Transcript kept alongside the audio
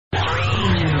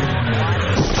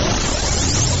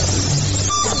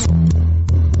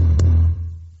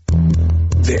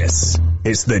This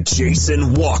is the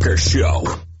Jason Walker Show.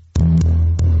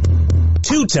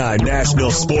 Two-time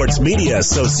National Sports Media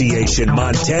Association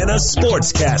Montana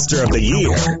Sportscaster of the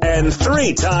Year and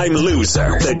three-time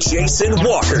loser, the Jason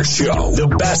Walker Show. The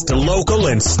best local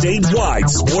and statewide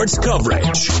sports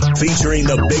coverage featuring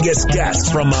the biggest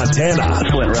guests from Montana.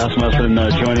 Flint Rasmussen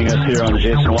joining us here on the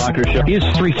Jason Walker Show. He's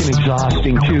freaking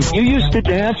exhausting, too. You used to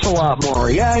dance a lot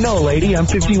more. Yeah, I know, lady. I'm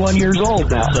 51 years old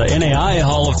now. The NAI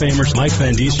Hall of Famers Mike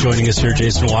Van Diest joining us here,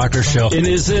 Jason Walker Show. And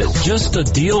is it just a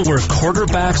deal where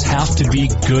quarterbacks have to be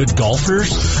good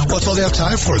golfers? Well, that's all they have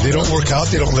time for. They don't work out.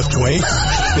 They don't lift weight.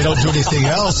 They don't do anything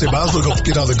else. They might as well go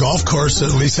get on the golf course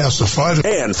and at least have some fun.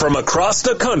 And from across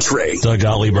the country, Doug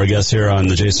Gottlieb, our guest here on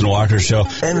the Jason Walker Show.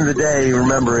 End of the day,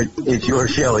 remember, it's your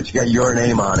show. It's got your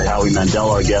name on it. Howie Mandel,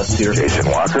 our guest here.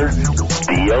 Jason Walker,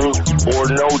 deal or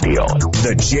no deal?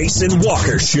 The Jason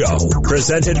Walker Show,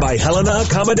 presented by Helena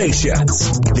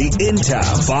Accommodations. The in-town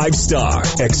 5-star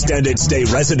extended stay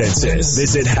residences.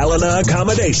 Visit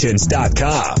HelenaAccommodations.com.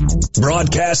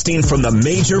 Broadcasting from the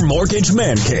Major Mortgage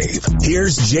Man Cave,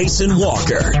 here's Jason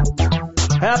Walker.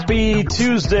 Happy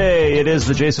Tuesday. It is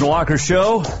the Jason Walker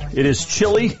Show. It is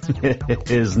chilly. It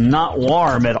is not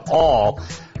warm at all.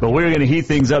 But we're going to heat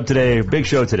things up today. Big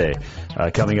show today.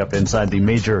 Coming up inside the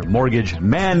Major Mortgage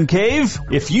Man Cave.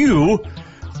 If you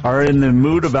are in the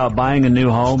mood about buying a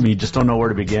new home, you just don't know where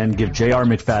to begin, give J.R.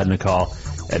 McFadden a call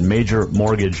at Major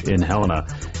Mortgage in Helena.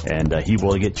 And he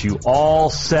will get you all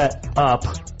set up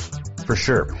for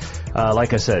sure.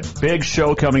 Like I said, big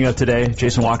show coming up today.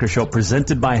 Jason Walker Show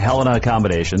presented by Helena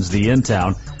Accommodations, the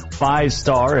in-town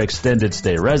 5-star extended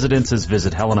stay residences.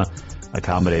 Visit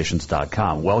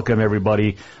HelenaAccommodations.com. Welcome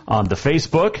everybody on the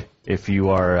Facebook if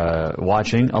you are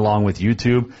watching, along with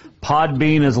YouTube.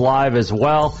 Podbean is live as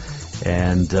well.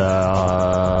 And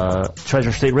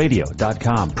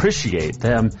TreasureStateRadio.com. Appreciate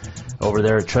them over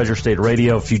there at Treasure State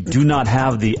Radio. If you do not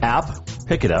have the app,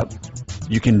 pick it up.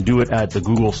 You can do it at the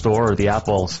Google Store or the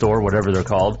Apple Store, whatever they're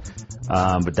called.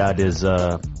 But that is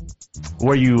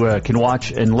where you can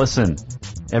watch and listen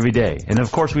every day. And,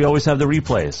 of course, we always have the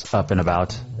replays up and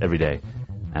about every day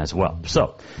as well.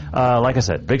 So, like I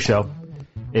said, big show.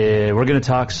 We're going to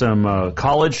talk some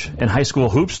college and high school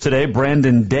hoops today.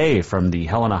 Brandon Day from the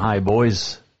Helena High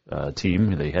boys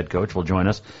team, the head coach, will join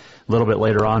us a little bit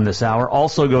later on this hour.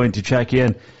 Also going to check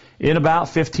in about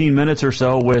 15 minutes or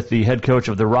so with the head coach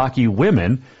of the Rocky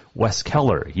women, Wes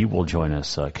Keller. He will join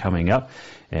us coming up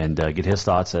and get his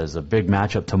thoughts as a big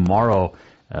matchup tomorrow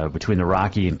between the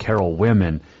Rocky and Carroll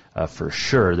women for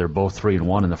sure. They're both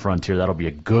 3-1 in the Frontier. That'll be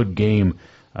a good game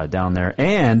down there.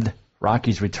 And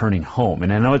Rocky's returning home.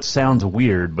 And I know it sounds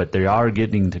weird, but they are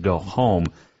getting to go home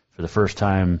for the first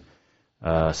time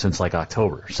since like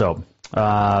October. So,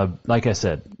 like I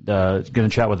said, going to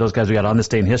chat with those guys we got on this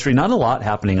date in history. Not a lot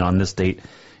happening on this date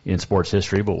in sports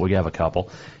history, but we have a couple.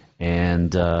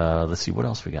 And let's see what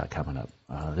else we got coming up.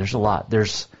 There's a lot.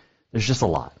 There's just a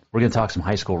lot. We're going to talk some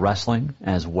high school wrestling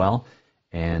as well.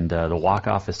 And the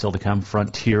walk-off is still to come.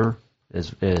 Frontier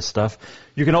is stuff.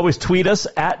 You can always tweet us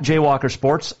at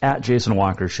JWalkerSports, at Jason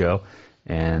Walker Show,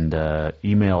 and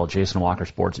email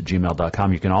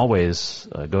jasonwalkersports@gmail.com. You can always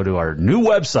go to our new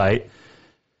website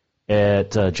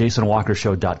at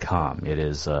jasonwalkershow.com. It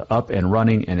is up and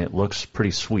running, and it looks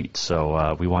pretty sweet.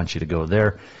 So we want you to go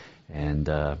there and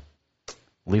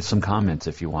leave some comments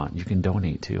if you want. You can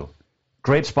donate, too.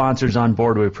 Great sponsors on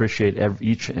board. We appreciate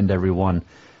each and every one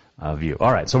of you.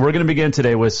 All right, so we're going to begin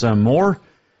today with some more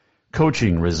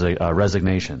coaching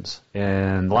resignations.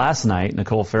 And last night,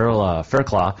 Nicole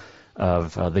Fairclough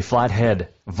of the Flathead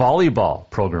volleyball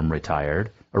program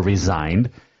resigned.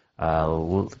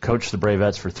 Coached the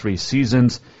Bravettes for 3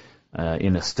 seasons.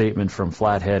 In a statement from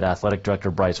Flathead Athletic Director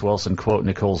Bryce Wilson, quote,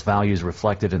 Nicole's values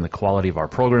reflected in the quality of our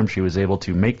program. She was able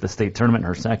to make the state tournament in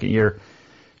her second year,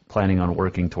 planning on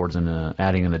working towards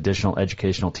adding an additional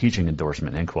educational teaching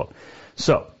endorsement, end quote.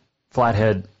 So,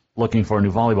 Flathead looking for a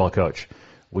new volleyball coach.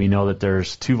 We know that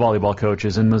there's 2 volleyball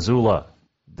coaches in Missoula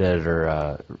that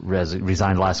are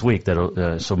resigned last week.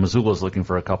 So Missoula is looking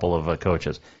for a couple of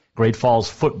coaches. Great Falls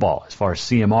football, as far as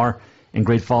CMR, and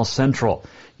Great Falls Central.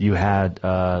 You had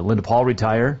Linda Paul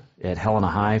retire at Helena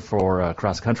High for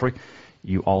cross country.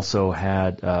 You also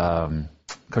had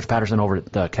Coach Patterson over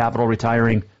at the Capitol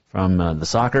retiring from the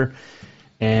soccer.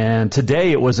 And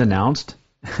today it was announced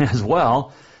as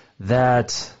well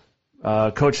that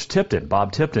Coach Tipton,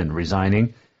 Bob Tipton,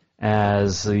 resigning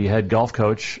as the head golf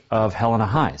coach of Helena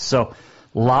High. So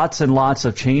lots and lots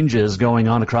of changes going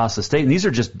on across the state. And these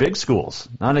are just big schools,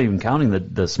 not even counting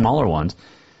the smaller ones.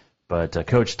 But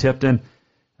Coach Tipton,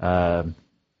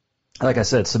 like I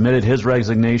said, submitted his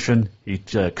resignation. He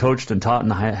coached and taught in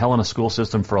the Helena school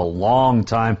system for a long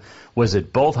time, was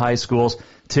at both high schools.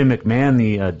 Tim McMahon,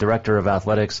 the director of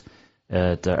athletics,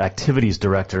 activities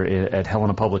director at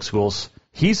Helena Public Schools,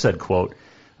 he said, quote,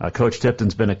 Coach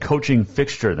Tipton's been a coaching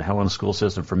fixture in the Helena school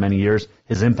system for many years.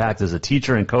 His impact as a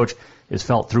teacher and coach is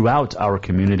felt throughout our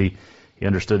community. He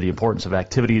understood the importance of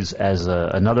activities as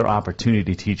another opportunity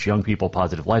to teach young people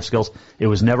positive life skills. It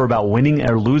was never about winning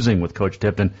or losing with Coach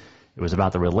Tipton. It was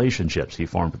about the relationships he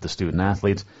formed with the student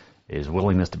athletes. His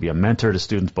willingness to be a mentor to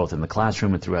students both in the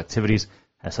classroom and through activities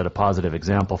has set a positive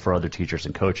example for other teachers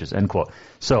and coaches, end quote.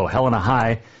 So Helena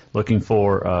High looking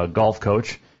for a golf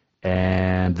coach,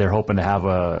 and they're hoping to have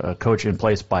a coach in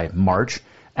place by March,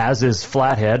 as is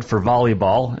Flathead for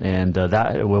volleyball, and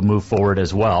that will move forward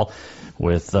as well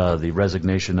with the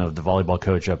resignation of the volleyball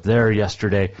coach up there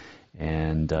yesterday.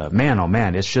 And man, oh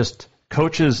man, it's just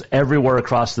coaches everywhere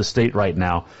across the state right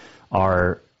now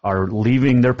are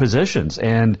leaving their positions.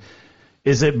 And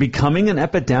is it becoming an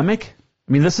epidemic?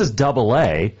 I mean, this is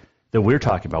AA that we're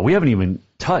talking about. We haven't even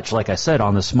touched, like I said,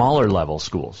 on the smaller level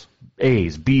schools,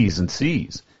 A's, B's, and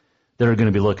C's that are going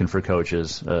to be looking for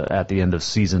coaches at the end of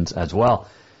seasons as well.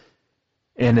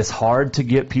 And it's hard to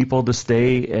get people to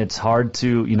stay. It's hard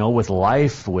to, with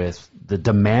life, with the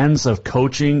demands of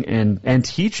coaching and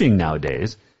teaching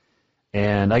nowadays.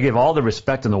 And I give all the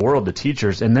respect in the world to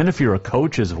teachers. And then if you're a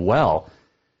coach as well,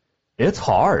 it's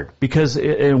hard because,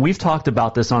 and we've talked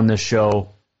about this on this show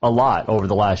a lot over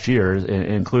the last year,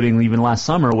 including even last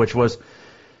summer, which was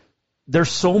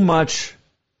there's so much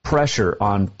pressure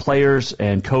on players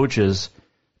and coaches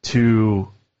to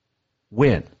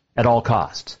win at all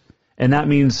costs. And that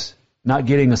means not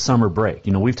getting a summer break.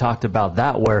 We've talked about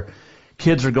that where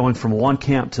kids are going from one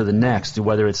camp to the next,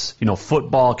 whether it's,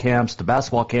 football camps to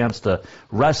basketball camps to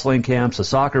wrestling camps to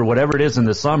soccer, whatever it is in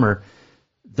the summer,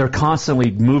 they're constantly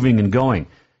moving and going.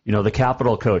 The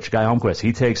Capital coach, Guy Holmquist,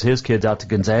 he takes his kids out to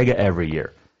Gonzaga every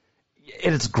year.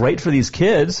 And it's great for these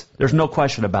kids. There's no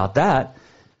question about that.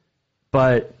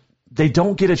 But they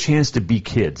don't get a chance to be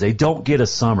kids. They don't get a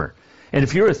summer. And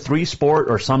if you're a 3-sport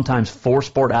or sometimes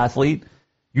 4-sport athlete,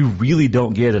 you really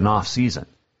don't get an off season.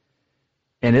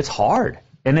 And it's hard.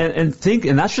 And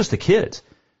that's just the kids.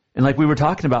 And like we were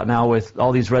talking about now with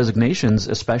all these resignations,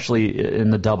 especially in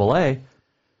the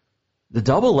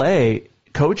AA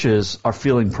coaches are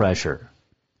feeling pressure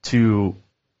to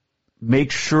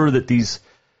make sure that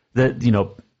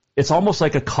it's almost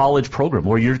like a college program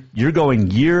where you're going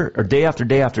year or day after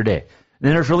day after day. And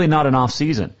then there's really not an off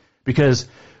season because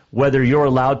whether you're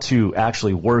allowed to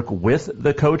actually work with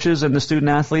the coaches and the student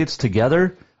athletes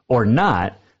together or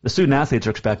not, the student athletes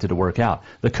are expected to work out.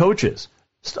 The coaches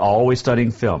always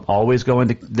studying film, always going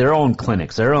to their own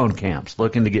clinics, their own camps,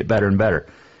 looking to get better and better.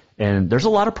 And there's a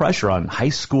lot of pressure on high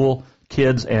school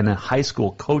kids and high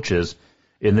school coaches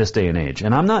in this day and age.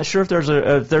 And I'm not sure if there's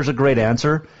a great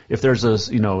answer, if there's a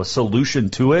solution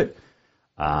to it.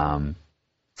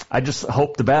 I just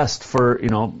hope the best for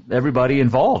everybody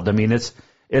involved. I mean,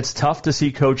 it's tough to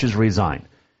see coaches resign,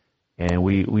 and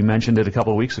we mentioned it a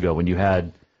couple of weeks ago when you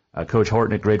had Coach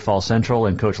Horton at Great Falls Central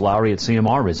and Coach Lowry at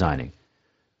CMR resigning.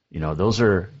 Those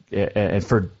are and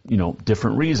for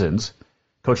different reasons.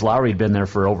 Coach Lowry had been there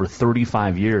for over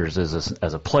 35 years as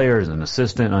a player, as an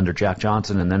assistant under Jack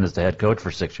Johnson, and then as the head coach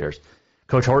for 6 years.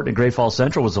 Coach Horton at Great Falls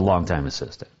Central was a longtime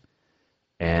assistant.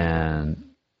 And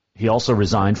he also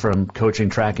resigned from coaching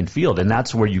track and field, and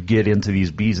that's where you get into these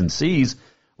B's and C's.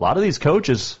 A lot of these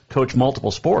coaches coach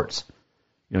multiple sports.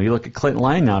 You look at Clinton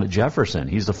Lang out at Jefferson.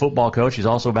 He's the football coach. He's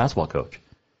also a basketball coach.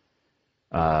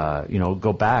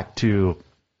 Go back to,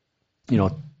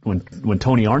 when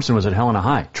Tony Arnson was at Helena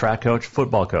High, track coach,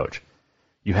 football coach.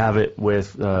 You have it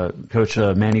with Coach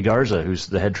Manny Garza, who's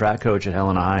the head track coach at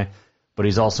Helena High, but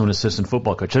he's also an assistant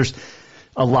football coach. There's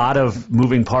a lot of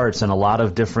moving parts and a lot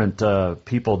of different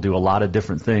people do a lot of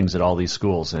different things at all these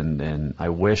schools, and I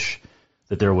wish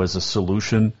that there was a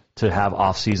solution to have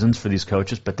off seasons for these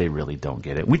coaches, but they really don't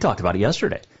get it. We talked about it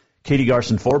yesterday. Katie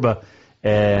Garson-Forba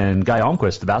and Guy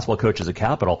Almquist, the basketball coaches at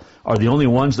Capital, are the only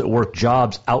ones that work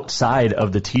jobs outside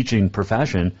of the teaching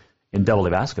profession in AA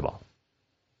basketball.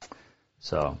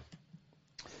 So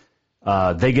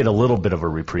they get a little bit of a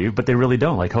reprieve, but they really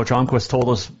don't. Like Coach Almquist told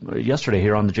us yesterday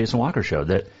here on the Jason Walker Show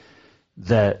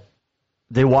that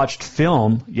they watched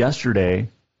film yesterday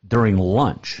during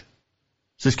lunch.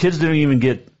 So his kids didn't even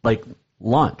get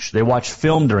lunch. They watched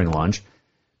film during lunch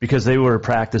because they were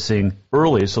practicing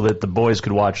early so that the boys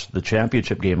could watch the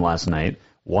championship game last night,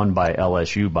 won by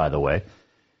LSU, by the way.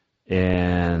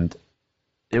 And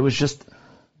it was just,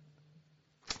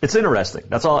 it's interesting.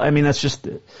 That's all. I mean,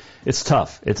 it's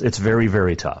tough. It's very,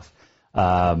 very tough.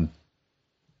 And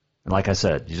like I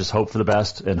said, you just hope for the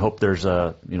best and hope there's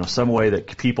some way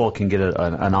that people can get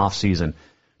an off season,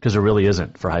 because there really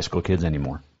isn't for high school kids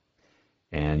anymore.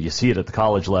 And you see it at the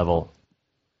college level,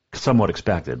 somewhat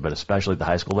expected, but especially at the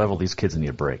high school level, these kids need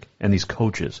a break, and these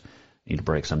coaches need a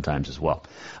break sometimes as well.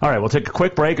 All right, we'll take a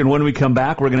quick break, and when we come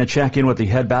back, we're going to check in with the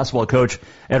head basketball coach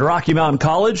at Rocky Mountain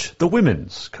College, the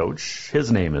women's coach.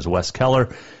 His name is Wes Keller,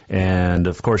 and,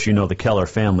 of course, you know the Keller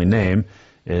family name,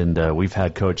 and we've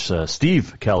had Coach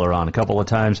Steve Keller on a couple of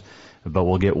times, but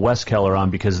we'll get Wes Keller on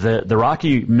because the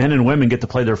Rocky men and women get to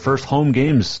play their first home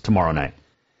games tomorrow night.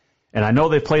 And I know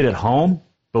they played at home,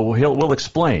 but we'll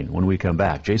explain when we come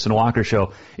back. Jason Walker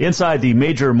Show inside the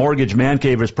Major Mortgage Man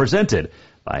Cave is presented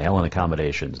by Helena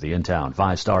Accommodations, the in-town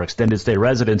 5-star extended stay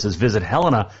residences. Visit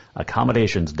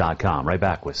HelenaAccommodations.com. Right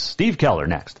back with Steve Keller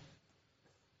next.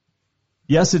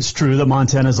 Yes, it's true that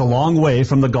Montana's a long way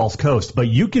from the Gulf Coast, but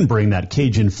you can bring that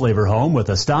Cajun flavor home with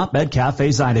a stop at Cafe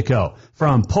Zydeco.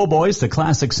 From po' boys to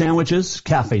classic sandwiches,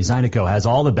 Cafe Zydeco has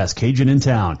all the best Cajun in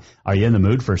town. Are you in the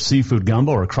mood for seafood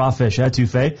gumbo or crawfish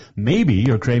etouffee? Maybe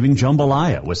you're craving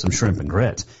jambalaya with some shrimp and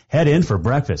grits. Head in for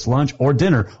breakfast, lunch, or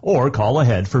dinner, or call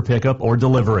ahead for pickup or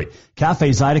delivery. Cafe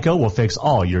Zydeco will fix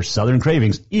all your southern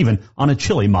cravings, even on a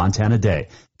chilly Montana day.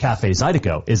 Cafe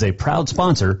Zydeco is a proud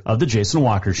sponsor of the Jason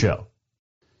Walker Show.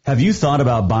 Have you thought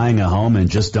about buying a home and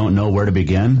just don't know where to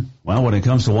begin? Well, when it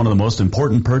comes to one of the most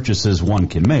important purchases one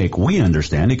can make, we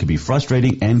understand it can be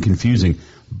frustrating and confusing,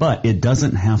 but it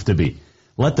doesn't have to be.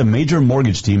 Let the Major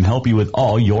Mortgage team help you with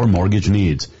all your mortgage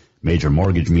needs. Major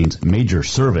Mortgage means major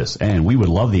service, and we would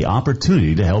love the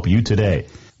opportunity to help you today.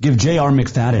 Give J.R.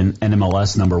 McFadden,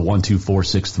 NMLS number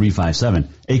 1246357,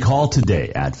 a call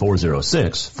today at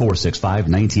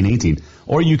 406-465-1918,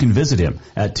 or you can visit him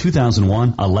at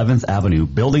 2001 11th Avenue,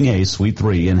 Building A, Suite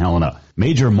 3 in Helena.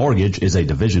 Major Mortgage is a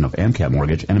division of AMCAP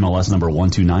Mortgage, NMLS number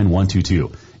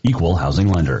 129122, equal housing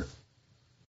lender.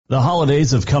 The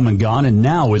holidays have come and gone, and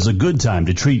now is a good time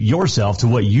to treat yourself to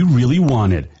what you really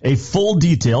wanted. A full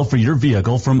detail for your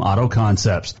vehicle from Auto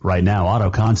Concepts. Right now,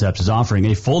 Auto Concepts is offering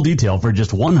a full detail for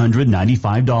just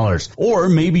 $195. Or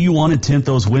maybe you want to tint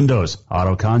those windows.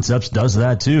 Auto Concepts does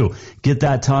that too. Get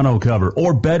that tonneau cover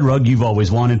or bed rug you've always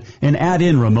wanted and add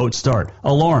in remote start,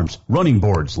 alarms, running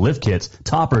boards, lift kits,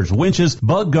 toppers, winches,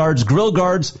 bug guards, grill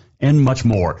guards, and much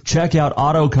more. Check out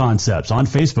Auto Concepts on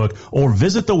Facebook or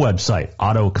visit the website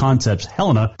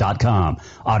autoconceptshelena.com.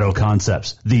 Auto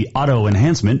Concepts, the auto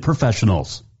enhancement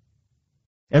professionals.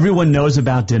 Everyone knows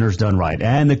about Dinners Done Right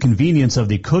and the convenience of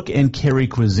the cook and carry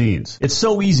cuisines. It's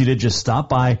so easy to just stop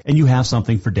by and you have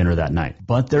something for dinner that night.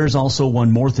 But there's also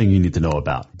one more thing you need to know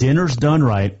about. Dinners Done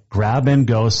Right Grab and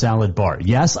Go Salad Bar.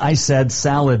 Yes, I said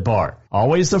salad bar.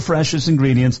 Always the freshest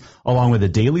ingredients along with a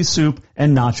daily soup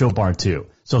and nacho bar too.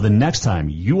 So the next time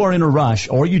you are in a rush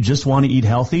or you just want to eat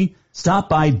healthy, stop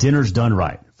by Dinners Done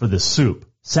Right for the soup,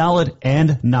 salad,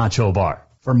 and nacho bar.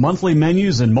 For monthly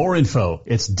menus and more info,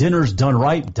 it's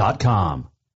dinnersdoneright.com.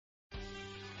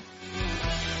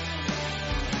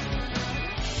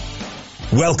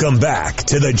 Welcome back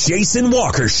to the Jason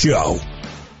Walker Show.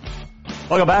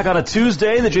 Welcome back on a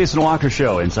Tuesday, the Jason Walker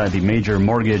Show inside the Major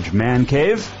Mortgage Man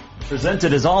Cave.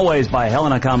 Presented as always by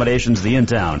Helena Accommodations, the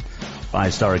in-town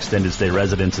 5-star extended stay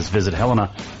residences. Visit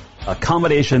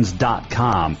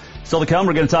HelenaAccommodations.com. Still to come,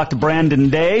 we're going to talk to Brandon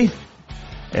Day,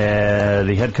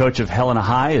 the head coach of Helena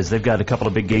High, as they've got a couple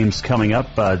of big games coming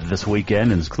up this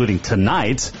weekend, including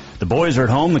tonight. The boys are at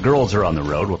home, the girls are on the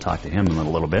road. We'll talk to him in a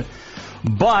little bit.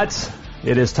 But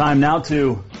it is time now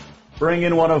to bring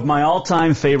in one of my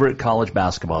all-time favorite college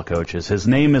basketball coaches. His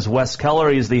name is Wes Keller.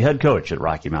 He's the head coach at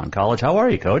Rocky Mountain College. How are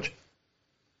you, Coach?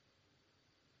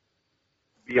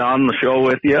 Be on the show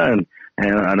with you and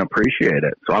appreciate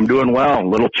it. So I'm doing well. A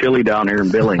little chilly down here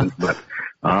in Billings, but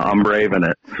I'm braving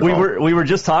it. So. We were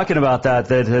just talking about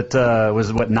that it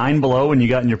was, 9 below when you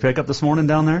got in your pickup this morning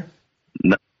down there?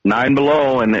 9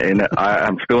 below, and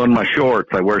I'm still in my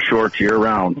shorts. I wear shorts year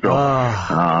round.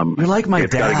 So you're like my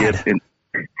dad.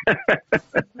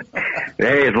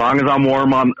 Hey, as long as I'm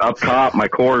warm up top, my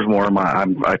core's warm.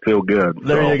 I feel good.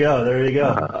 There you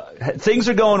go. Things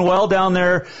are going well down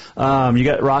there. You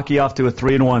got Rocky off to a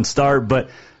 3-1 start, but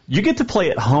you get to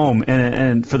play at home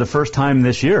and for the first time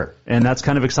this year, and that's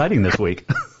kind of exciting this week.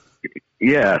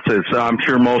 Yes, I'm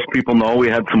sure most people know, we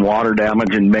had some water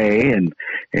damage in May, and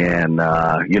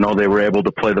they were able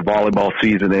to play the volleyball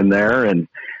season in there, and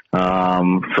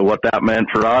so what that meant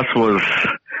for us was,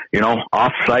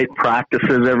 off-site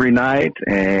practices every night,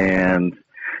 and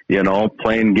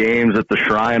playing games at the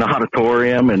Shrine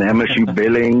Auditorium and MSU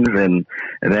Billings and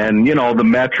then, the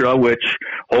Metro, which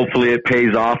hopefully it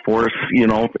pays off for us, in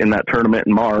that tournament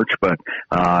in March. But,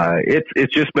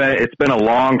 it's been a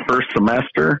long first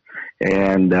semester.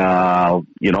 And,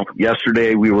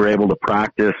 yesterday we were able to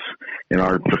practice in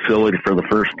our facility for the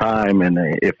first time, and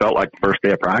it felt like the first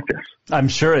day of practice. I'm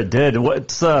sure it did.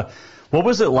 What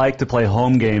was it like to play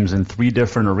home games in 3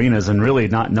 different arenas and really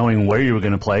not knowing where you were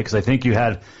going to play? Because I think you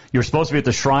were supposed to be at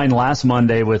the Shrine last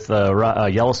Monday with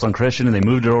Yellowstone Christian, and they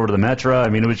moved it over to the Metro. I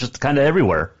mean, it was just kind of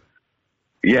everywhere.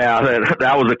 Yeah,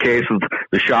 that was a case of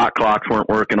the shot clocks weren't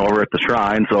working over at the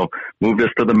Shrine, so moved us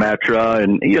to the Metro.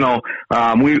 And,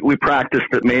 we practiced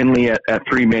it mainly at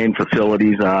 3 main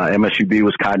facilities. MSUB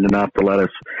was kind enough to let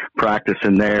us practice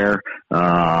in there,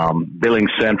 Billings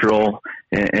Central,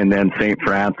 and then St.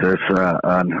 Francis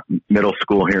middle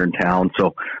school here in town.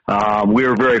 So we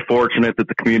were very fortunate that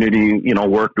the community,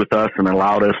 worked with us and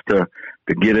allowed us to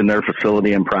get in their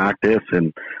facility and practice.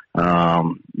 And,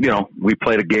 we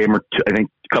played a game or two, I think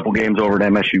a couple games over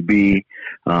at MSUB,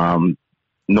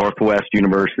 Northwest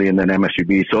University, and then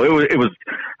MSUB. So it was,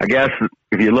 I guess,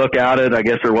 if you look at it, I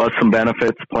guess there was some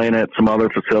benefits playing at some other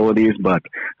facilities, but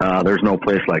there's no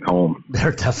place like home.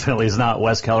 There definitely is not.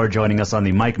 Wes Keller joining us on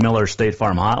the Mike Miller State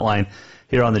Farm Hotline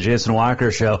here on the Jason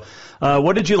Walker Show.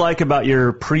 What did you like about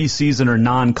your preseason or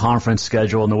non-conference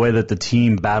schedule and the way that the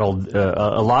team battled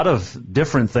a lot of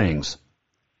different things?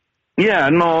 Yeah,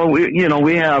 no,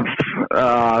 we have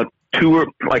 3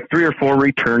 or 4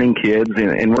 returning kids,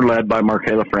 and we're led by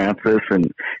Markayla Francis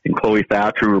and Chloe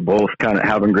Thatcher, who are both kind of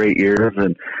having great years.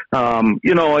 And,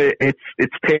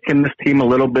 it's taken this team a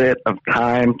little bit of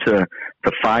time to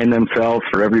find themselves,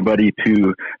 for everybody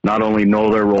to not only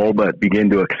know their role, but begin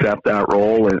to accept that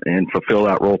role and fulfill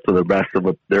that role to the best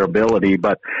of their ability.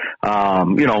 But,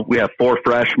 we have 4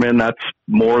 freshmen. That's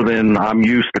more than I'm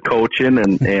used to coaching.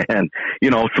 And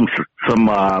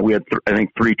we had, I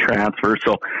think, 3 transfers.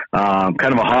 So,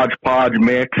 kind of a hodgepodge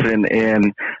mix.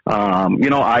 And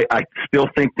I still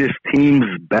think this team's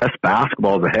best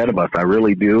basketball is ahead of us. I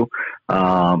really do.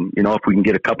 If we can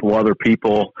get a couple other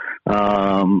people,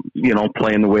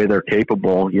 playing the way they're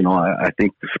capable, I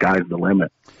think the sky's the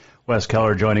limit. Wes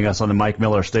Keller joining us on the Mike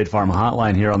Miller State Farm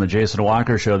Hotline here on the Jason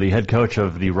Walker Show, the head coach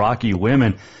of the Rocky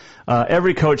women.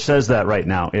 Every coach says that right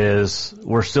now is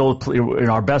we're still,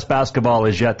 our best basketball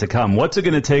is yet to come. What's it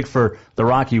going to take for the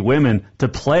Rocky women to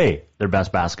play their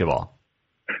best basketball?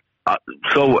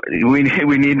 So we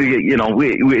need to get,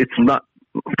 it's not,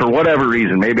 for whatever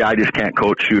reason, maybe I just can't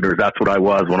coach shooters. That's what I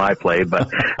was when I played, but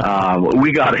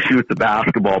we got to shoot the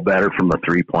basketball better from the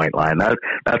 3-point line.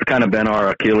 That's kind of been our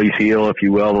Achilles heel, if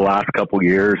you will, the last couple of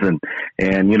years.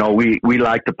 And we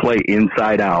like to play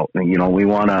inside out. And we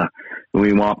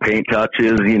want paint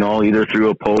touches, either through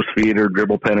a post feed or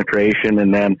dribble penetration.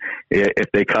 And then if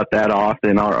they cut that off,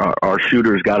 then our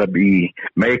shooters got to be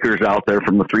makers out there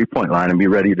from the 3-point line and be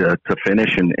ready to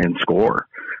finish and score.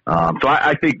 So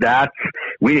I think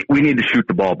we need to shoot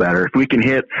the ball better. If we can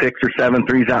hit 6 or 7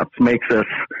 threes, that makes us,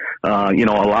 a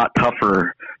lot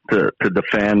tougher to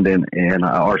defend, and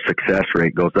our success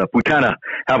rate goes up. We kind of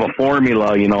have a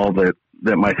formula,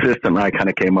 that my assistant and I kind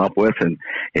of came up with, and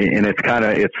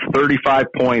it's 35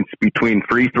 points between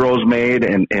free throws made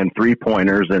and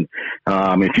 3-pointers. And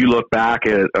if you look back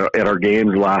at our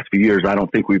games the last few years, I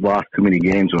don't think we've lost too many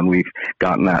games when we've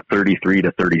gotten that 33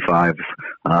 to 35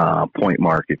 point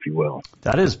mark, if you will.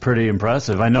 That is pretty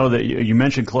impressive. I know that you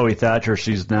mentioned Chloe Thatcher.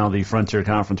 She's now the Frontier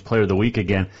Conference Player of the Week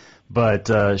again.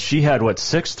 But she had,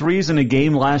 6 threes in a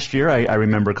game last year? I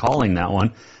remember calling that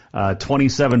one.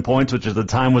 27 points, which at the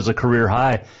time was a career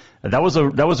high. That was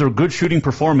a good shooting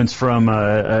performance from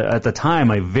at the time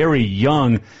a very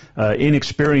young,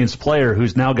 inexperienced player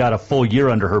who's now got a full year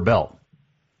under her belt.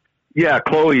 Yeah,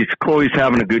 Chloe's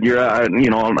having a good year. I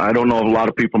don't know if a lot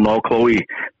of people know Chloe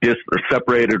just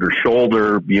separated her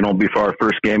shoulder, before our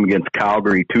first game against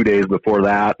Calgary 2 days before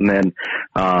that. And then,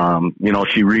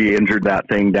 she re-injured that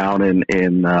thing down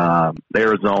in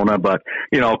Arizona. But,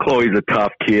 Chloe's a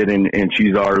tough kid and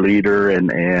she's our leader.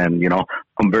 And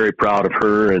I'm very proud of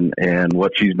her and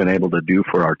what she's been able to do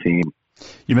for our team.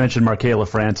 You mentioned Markayla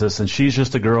Francis, and she's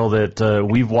just a girl that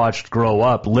we've watched grow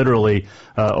up literally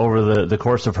over the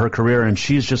course of her career, and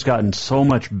she's just gotten so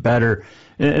much better.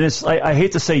 And it's I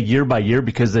hate to say year by year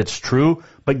because it's true,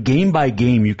 but game by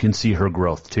game you can see her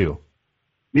growth too.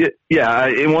 Yeah.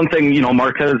 And one thing,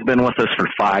 Marquette has been with us for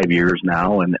 5 years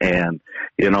now. And,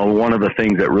 one of the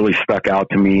things that really stuck out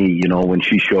to me, when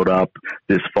she showed up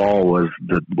this fall was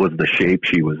the shape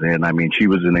she was in. I mean, she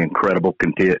was in incredible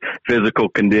physical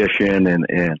condition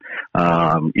and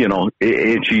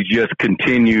she just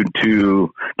continued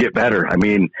to get better. I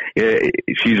mean,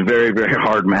 she's a very, very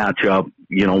hard matchup,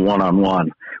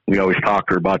 one-on-one. We always talk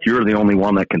to her about you're the only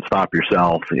one that can stop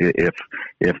yourself.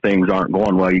 If things aren't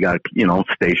going well, you got to,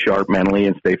 stay sharp mentally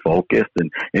and stay focused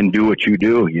and do what you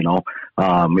do,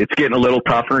 It's getting a little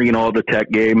tougher, the Tech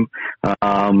game.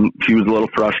 She was a little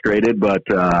frustrated, but,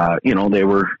 they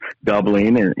were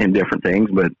doubling and different things.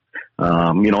 But,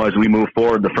 as we move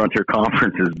forward, the Frontier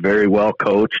Conference is very well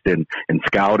coached and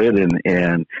scouted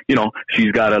and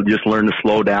she's got to just learn to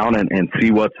slow down and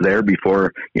see what's there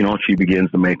before, she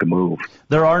begins to make a move.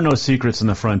 There are no secrets in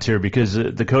the Frontier because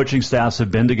the coaching staffs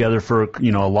have been together for,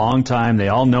 a long time. They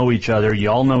all know each other.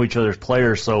 You all know each other's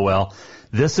players so well.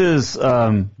 This is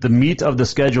the meat of the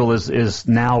schedule is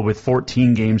now with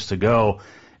 14 games to go,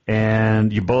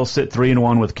 and you both sit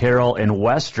 3-1 with Carroll and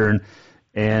Western,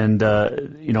 and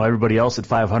everybody else at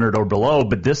 500 or below.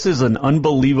 But this is an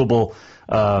unbelievable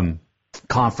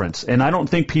conference, and I don't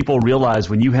think people realize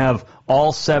when you have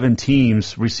all 7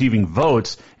 teams receiving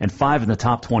votes and 5 in the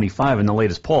top 25 in the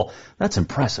latest poll. That's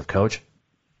impressive, Coach.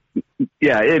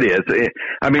 Yeah, it is.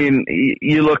 I mean,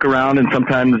 you look around and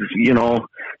sometimes,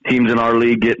 teams in our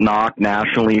league get knocked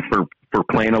nationally for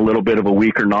playing a little bit of a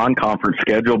weaker non-conference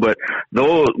schedule, but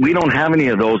though we don't have any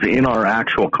of those in our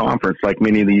actual conference like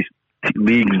many of these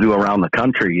leagues do around the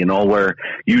country, where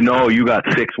you got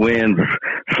 6 wins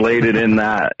slated in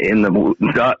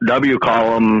the W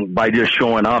column by just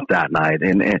showing up that night,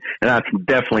 and that's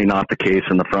definitely not the case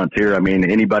in the Frontier. I mean,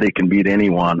 anybody can beat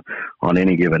anyone on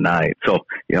any given night. So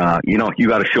you got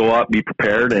to show up, be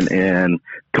prepared, and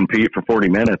compete for 40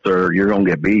 minutes, or you're going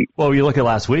to get beat. Well, you look at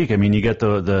last week. I mean, you get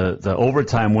the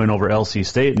overtime win over LC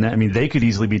State, and I mean they could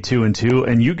easily be 2-2,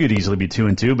 and you could easily be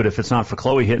 2-2. But if it's not for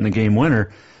Chloe hitting the game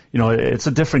winner, it's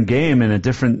a different game and a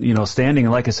different, standing.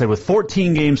 And like I said, with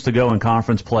 14 games to go in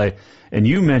conference play, and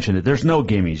you mentioned it, there's no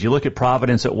gimmies. You look at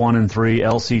Providence at 1-3,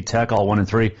 LC Tech all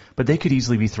 1-3, but they could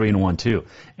easily be 3-1 too.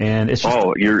 And it's just.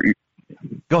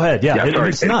 Go ahead. Yeah,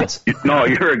 it's nuts. No,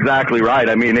 you're exactly right.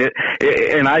 I mean,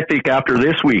 and I think after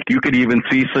this week, you could even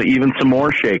see some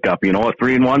more shakeup. A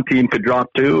 3-1 team could drop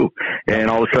 2, and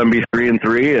all of a sudden be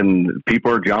 3-3, and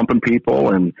people are jumping people.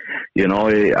 And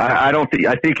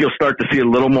I think you'll start to see a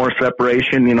little more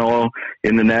separation.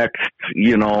 In the next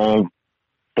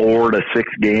 4 to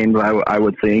 6 games, I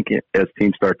would think, as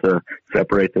teams start to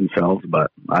separate themselves,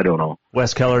 but I don't know.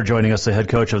 Wes Keller joining us, the head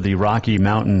coach of the Rocky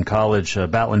Mountain College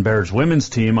Battling Bears women's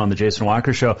team on the Jason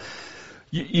Walker Show.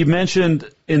 You mentioned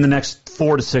in the next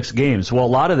 4 to 6 games. Well, a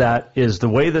lot of that is the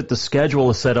way that the schedule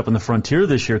is set up in the Frontier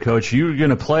this year, Coach. You're going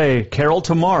to play Carroll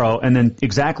tomorrow, and then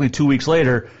exactly 2 weeks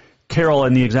later, Carroll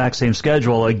in the exact same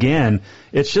schedule again.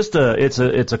 It's just it's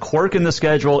a quirk in the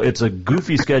schedule. It's a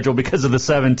goofy schedule because of the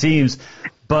 7 teams.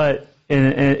 But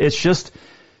and it's just,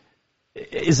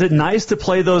 is it nice to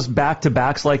play those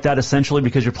back-to-backs like that essentially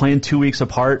because you're playing 2 weeks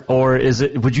apart, or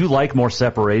would you like more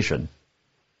separation?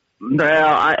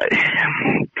 Well,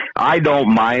 I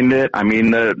don't mind it. I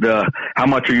mean, the how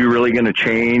much are you really going to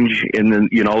change in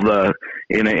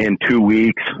in 2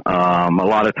 weeks? A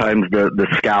lot of times the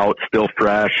scout's still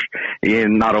fresh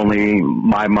in not only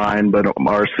my mind but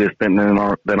our assistant and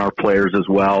our players as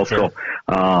well. Sure.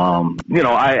 So,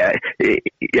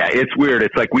 it's weird.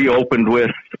 It's like we opened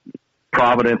with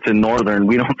Providence and Northern.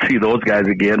 We don't see those guys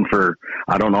again for,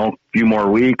 I don't know, a few more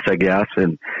weeks, I guess.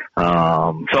 And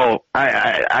so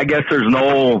I guess there's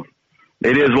no.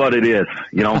 It is what it is.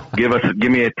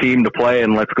 Give me a team to play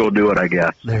and let's go do it, I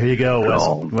guess. There you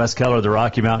go, Wes Keller, the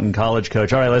Rocky Mountain College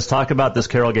coach. All right, let's talk about this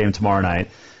Carroll game tomorrow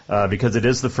night because it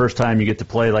is the first time you get to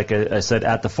play, like I said,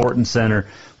 at the Fortin Center.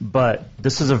 But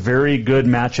this is a very good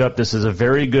matchup. This is a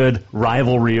very good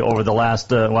rivalry over the last,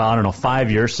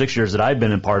 5 years, 6 years that I've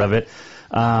been a part of it.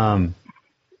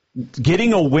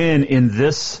 Getting a win in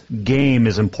this game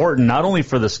is important, not only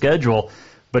for the schedule,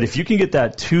 but if you can get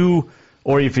that 2 –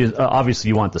 or if you obviously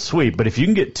you want the sweep, but if you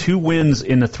can get 2 wins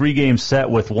in the 3-game set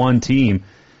with one team,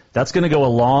 that's going to go a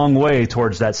long way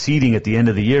towards that seeding at the end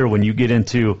of the year when you get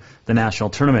into the national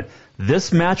tournament.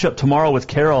 This matchup tomorrow with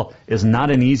Carroll is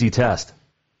not an easy test.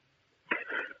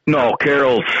 No,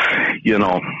 Carroll's,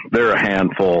 they're a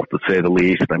handful to say the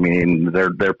least. I mean,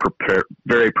 they're prepared,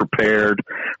 very prepared.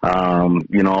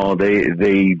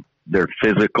 They're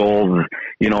physical.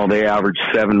 They average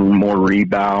 7 more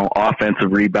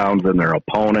offensive rebounds than their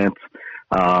opponents.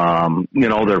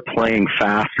 They're playing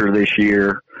faster this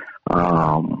year.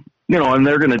 and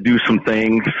they're going to do some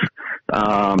things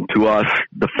to us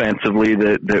defensively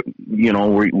that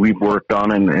we've worked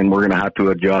on and we're going to have to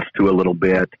adjust to a little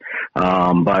bit.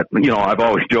 But I've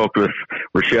always joked with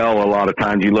Rochelle a lot of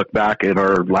times. You look back at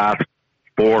our last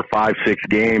 4, 5, 6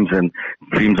 games, and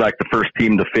it seems like the first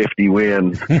team to 50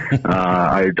 wins.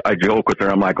 I joke with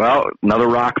her. I'm like, well, another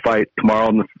rock fight tomorrow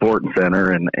in the Thornton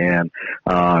Center, and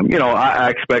I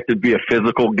expect it to be a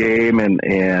physical game, and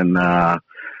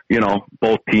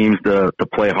both teams to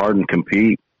play hard and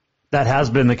compete. That has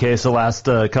been the case the last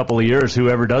couple of years.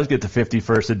 Whoever does get to 50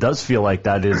 first, it does feel like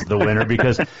that is the winner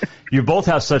because you both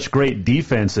have such great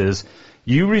defenses.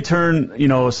 You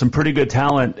return, some pretty good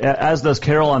talent, as does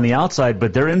Carroll on the outside,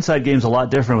 but their inside game's a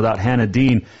lot different without Hannah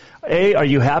Dean. A, are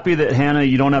you happy that Hannah,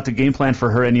 you don't have to game plan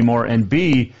for her anymore? And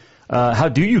B, how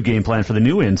do you game plan for the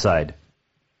new inside?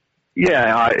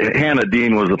 Yeah, Hannah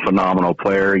Dean was a phenomenal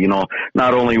player.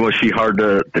 Not only was she hard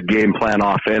to game plan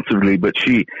offensively, but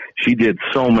she did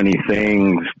so many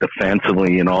things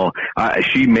defensively.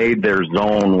 She made their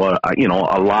zone,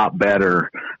 a lot better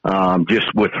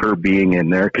just with her being in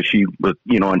there because she was,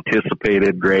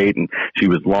 anticipated great and she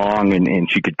was long and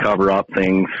she could cover up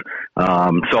things.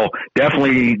 So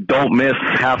definitely don't miss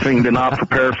having to not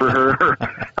prepare for her.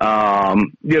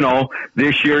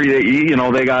 This year,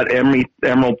 they got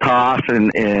Emerald Toss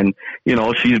and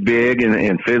she's big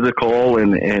and physical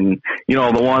and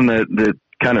the one that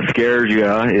kind of scares you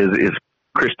is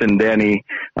Kristen Denny.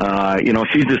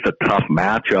 She's just a tough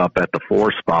matchup at the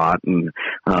 4 spot and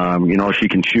she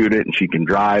can shoot it and she can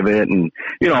drive it and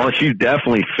she's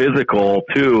definitely physical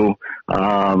too.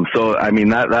 So I mean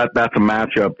that's a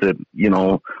matchup that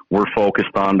we're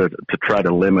focused on to try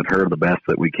to limit her the best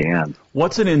that we can.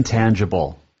 What's an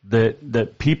intangible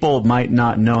that people might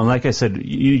not know? And like I said,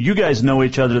 you guys know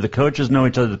each other, the coaches know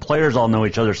each other, the players all know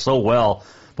each other so well.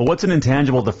 But what's an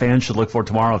intangible the fans should look for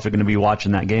tomorrow if they're going to be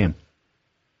watching that game?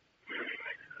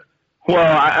 Well,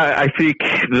 I think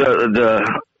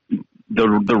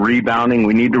the rebounding,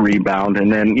 we need to rebound.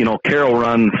 And then, Carroll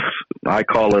runs, we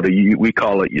call it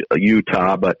a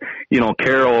Utah, but,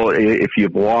 Carroll, if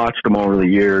you've watched them over the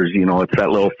years, it's that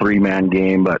little 3-man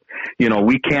game, but,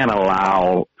 we can't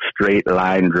allow straight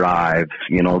line drives.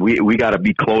 We got to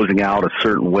be closing out a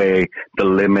certain way to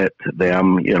limit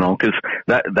them, because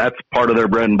that's part of their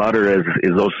bread and butter is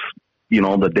those,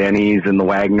 the Denny's and the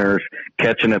Wagners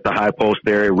catching at the high post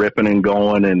area, ripping and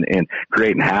going and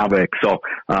creating havoc. So,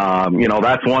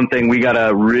 that's one thing we got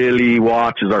to really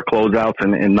watch is our closeouts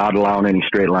and not allowing any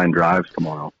straight line drives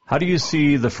tomorrow. How do you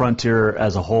see the Frontier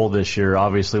as a whole this year?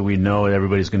 Obviously, we know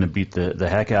everybody's going to beat the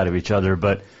heck out of each other,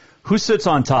 but who sits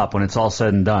on top when it's all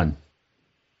said and done?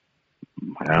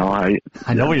 Well,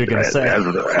 I know what you're going to say.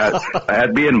 As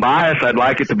being biased, I'd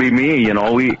like it to be me.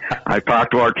 I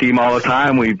talk to our team all the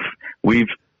time. We've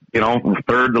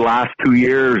third the last 2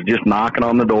 years, just knocking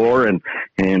on the door. And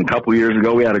a couple of years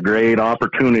ago, we had a great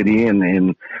opportunity.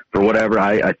 And for whatever,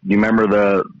 you remember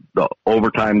the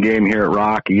overtime game here at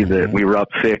Rocky that we were up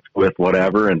 6 with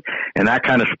whatever. And that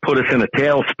kind of put us in a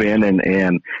tailspin. And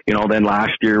then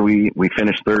last year we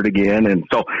finished third again. And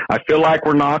so I feel like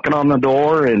we're knocking on the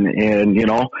door and it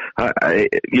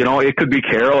could be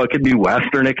Carroll, it could be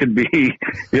Western, it could be,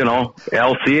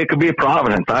 LC, it could be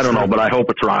Providence. I don't know, but I hope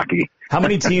it's Rocky. How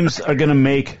many teams are going to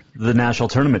make the national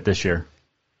tournament this year?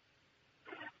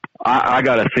 I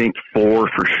got to think 4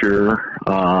 for sure.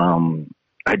 I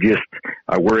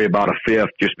worry about a 5th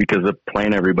just because of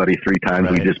playing everybody 3 times.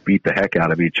 Right. We just beat the heck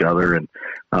out of each other. And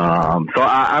so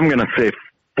I'm going to say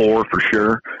 4 for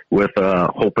sure with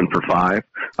hoping for 5.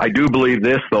 I do believe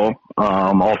this, though.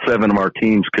 All 7 of our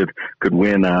teams could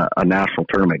win a national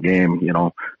tournament game,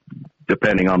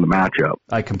 depending on the matchup.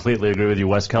 I completely agree with you.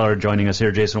 Wes Keller joining us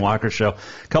here, Jason Walker Show.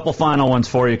 A couple final ones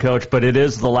for you, Coach, but it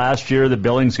is the last year that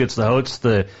Billings gets to host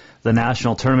the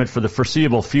national tournament for the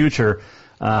foreseeable future.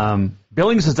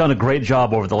 Billings has done a great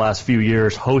job over the last few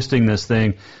years hosting this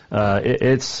thing.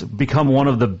 It's become one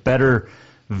of the better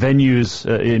venues,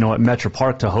 at Metro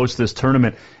Park to host this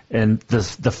tournament, and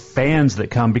the fans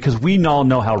that come, because we all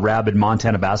know how rabid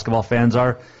Montana basketball fans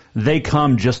are. They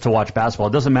come just to watch basketball.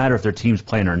 It doesn't matter if their team's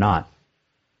playing or not.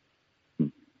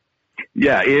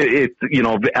 Yeah, it's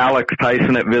Alex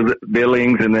Tyson at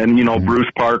Billings, and then Bruce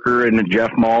Parker and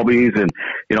Jeff Malbys and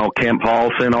Kemp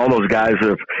Paulson. All those guys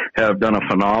have done a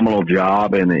phenomenal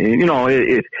job, and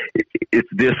it's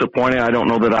disappointing. I don't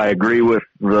know that I agree with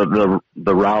the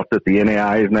route that the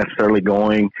NAI is necessarily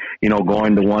going to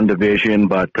one division,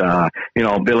 but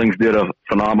Billings did a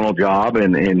phenomenal job,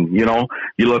 and you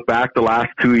look back the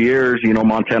last 2 years,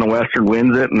 Montana Western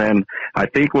wins it, and then I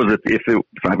think if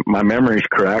my memory is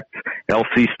correct,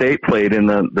 LC State played in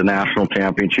the national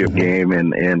championship game,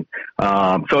 and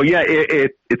so yeah,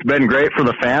 it's been great for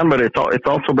the fan, but it's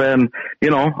also been,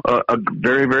 a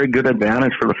very, very good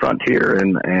advantage for the Frontier,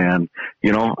 and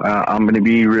I'm going to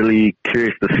be really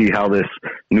curious to see how this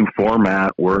new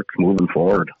format works moving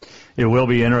forward. It will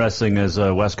be interesting as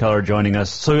Wes Keller joining us.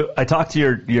 So I talked to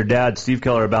your dad, Steve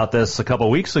Keller, about this a couple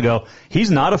of weeks ago.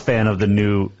 He's not a fan of the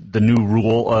new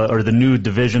rule or the new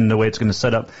division, the way it's going to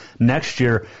set up next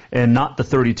year, and not the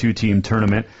 32-team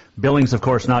tournament. Billings, of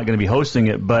course, not going to be hosting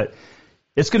it, but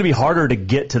it's going to be harder to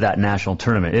get to that national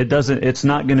tournament. It's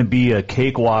not going to be a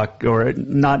cakewalk, or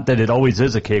not that it always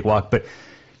is a cakewalk, but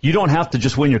you don't have to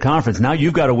just win your conference. Now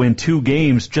you've got to win 2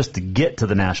 games just to get to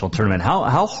the national tournament.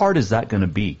 How hard is that going to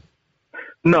be?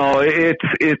 No,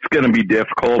 it's going to be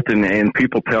difficult, and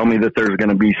people tell me that there's going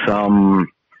to be some,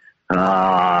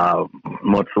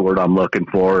 what's the word I'm looking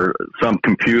for? Some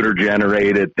computer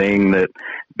generated thing that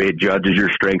it judges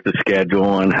your strength of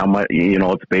schedule and how much,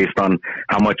 it's based on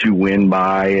how much you win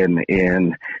by, and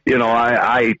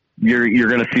you're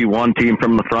going to see one team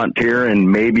from the Frontier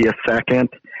and maybe a second.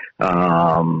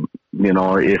 It's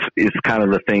kind of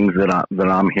the things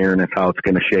that I'm hearing is how it's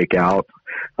going to shake out.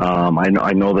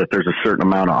 I know that there's a certain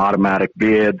amount of automatic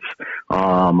bids,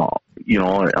 on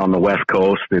the West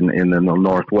Coast and in the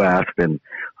Northwest. And,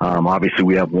 obviously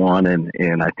we have one,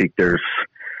 and I think there's,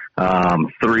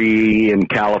 3 in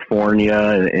California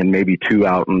and maybe 2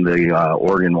 out in the,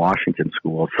 Oregon, Washington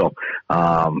school. So,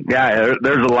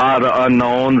 there's a lot of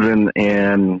unknowns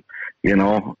and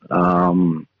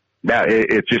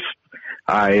it's just,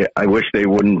 I wish they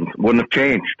wouldn't have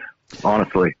changed,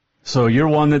 honestly. So you're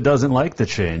one that doesn't like the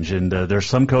change, and there's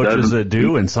some coaches that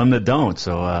do and some that don't.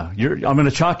 So I'm going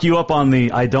to chalk you up on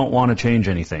the I don't want to change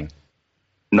anything.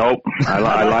 Nope, I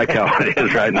like how it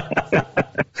is right now.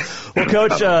 Well,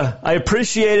 Coach, I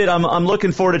appreciate it. I'm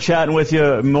looking forward to chatting with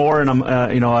you more, and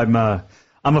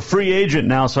I'm a free agent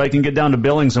now, so I can get down to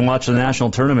Billings and watch the national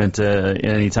tournament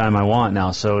anytime I want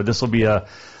now. So this will be a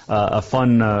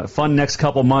fun next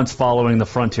couple months following the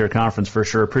Frontier Conference for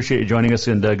sure. Appreciate you joining us,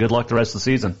 and good luck the rest of the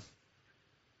season.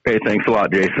 Hey, thanks a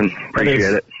lot, Jason.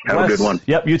 Appreciate it. Have a good one.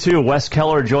 Yep, you too. Wes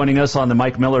Keller joining us on the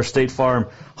Mike Miller State Farm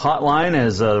hotline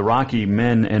as the Rocky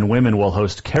men and women will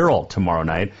host Carroll tomorrow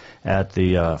night at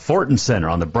the Fortin Center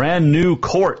on the brand new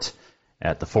court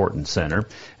at the Fortin Center.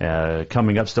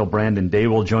 Coming up still, Brandon Day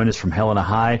will join us from Helena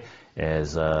High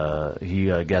as he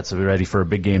gets ready for a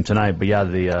big game tonight. But yeah,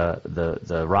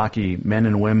 the Rocky men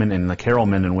and women and the Carroll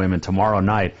men and women tomorrow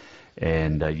night.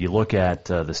 And you look at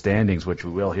the standings, which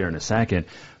we will here in a second,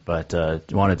 but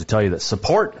wanted to tell you that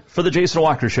support for the Jason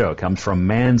Walker Show comes from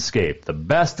Manscaped, the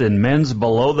best in men's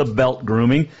below-the-belt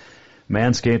grooming.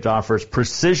 Manscaped offers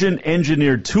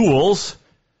precision-engineered tools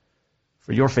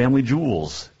for your family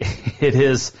jewels. They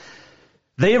have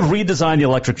redesigned the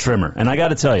electric trimmer, and I got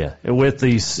to tell you, with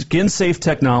the skin-safe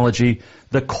technology,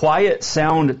 the quiet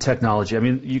sound technology, I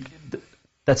mean,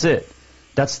 that's it.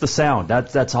 That's the sound.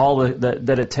 That's all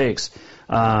that it takes.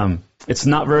 It's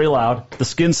not very loud. The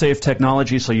skin-safe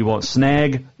technology, so you won't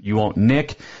snag, you won't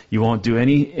nick, you won't do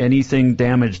anything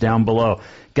damage down below.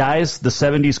 Guys, the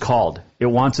 70s called. It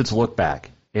wants its look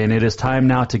back, and it is time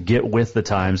now to get with the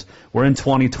times. We're in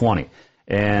 2020,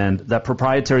 and that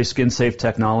proprietary skin-safe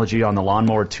technology on the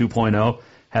Lawnmower 2.0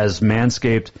 has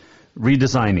Manscaped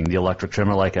redesigning the electric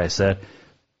trimmer, like I said.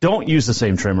 Don't use the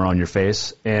same trimmer on your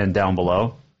face and down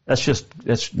below.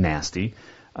 That's nasty.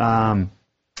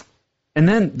 And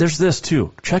then there's this,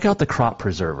 too. Check out the Crop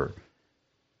Preserver,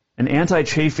 an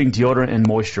anti-chafing deodorant and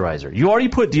moisturizer. You already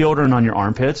put deodorant on your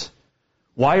armpits.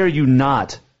 Why are you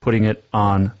not putting it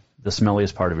on the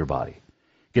smelliest part of your body?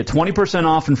 Get 20%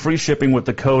 off and free shipping with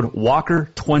the code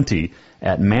WALKER20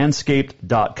 at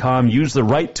manscaped.com. Use the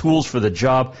right tools for the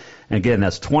job. And again,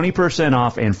 that's 20%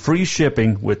 off and free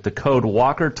shipping with the code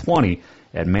WALKER20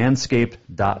 at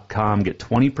manscaped.com. Get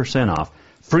 20% off.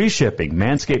 Free shipping,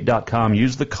 manscaped.com.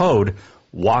 Use the code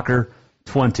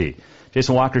WALKER20.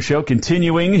 Jason Walker Show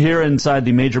continuing here inside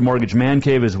the Major Mortgage Man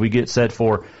Cave as we get set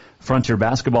for Frontier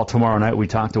basketball tomorrow night. We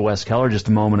talked to Wes Keller just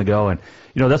a moment ago, and,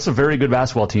 that's a very good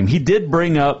basketball team. He did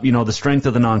bring up, the strength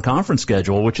of the non-conference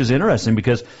schedule, which is interesting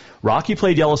because Rocky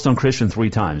played Yellowstone Christian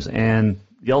 3 times, and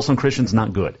Yellowstone Christian's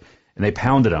not good. And they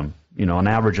pounded them, an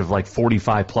average of like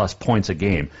 45-plus points a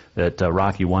game that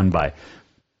Rocky won by.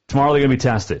 Tomorrow they're going to be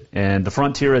tested, and the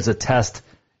Frontier is a test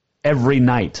every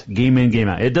night, game in, game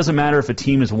out. It doesn't matter if a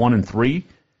team is 1-3.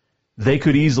 They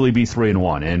could easily be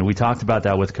 3-1, and we talked about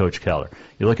that with Coach Keller.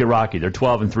 You look at Rocky; they're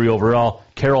 12-3 overall.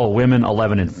 Carroll women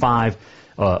 11-5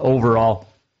 overall,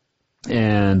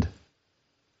 and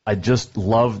I just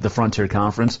love the Frontier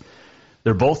Conference.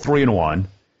 They're both 3-1.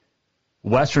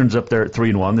 Western's up there at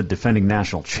 3-1, the defending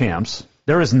national champs.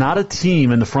 There is not a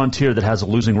team in the Frontier that has a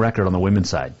losing record on the women's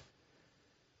side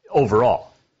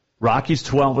overall. Rocky's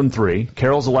 12-3,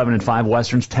 Carroll's 11-5,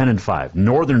 Western's 10-5,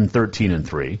 Northern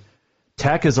 13-3,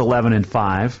 Tech is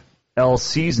 11-5,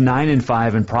 LC's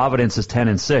 9-5, and Providence is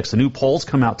 10-6. The new polls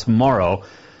come out tomorrow.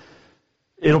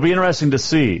 It'll be interesting to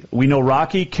see. We know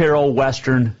Rocky, Carroll,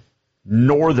 Western,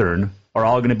 Northern are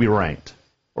all going to be ranked,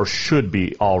 or should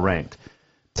be all ranked.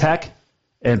 Tech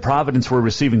and Providence were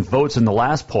receiving votes in the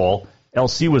last poll.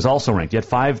 LC was also ranked. You had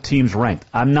 5 teams ranked.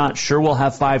 I'm not sure we'll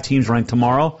have 5 teams ranked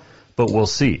tomorrow, but we'll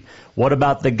see. What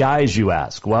about the guys, you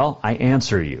ask? Well, I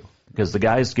answer you, because the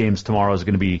guys' games tomorrow is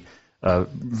going to be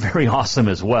very awesome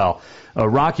as well.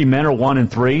 Rocky men are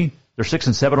 1-3. They're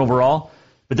 6-7 overall,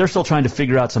 but they're still trying to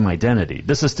figure out some identity.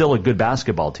 This is still a good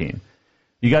basketball team.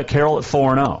 You got Carroll at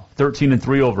 4-0,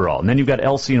 13-3 overall. And then you've got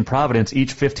LC and Providence,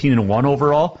 each 15-1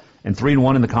 overall and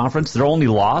 3-1 in the conference. Their only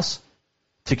loss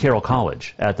to Carroll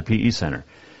College at the PE Center.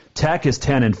 Tech is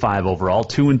 10-5 overall,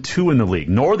 2-2 in the league.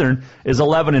 Northern is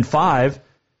 11-5,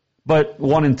 but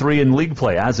 1-3 in league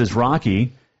play, as is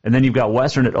Rocky. And then you've got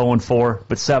Western at 0-4,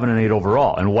 but 7-8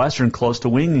 overall. And Western close to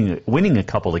winning a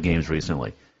couple of games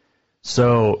recently.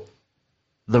 So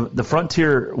the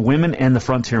Frontier women and the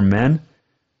Frontier men,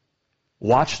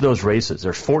 watch those races.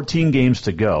 There's 14 games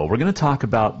to go. We're going to talk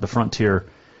about the Frontier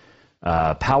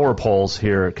power polls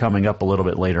here coming up a little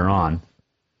bit later on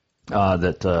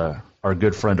that our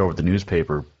good friend over at the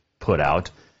newspaper put out.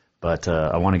 But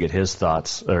I want to get his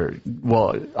thoughts.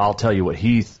 I'll tell you what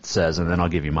he says, and then I'll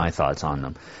give you my thoughts on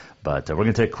them. But we're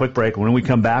going to take a quick break. When we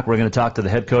come back, we're going to talk to the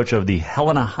head coach of the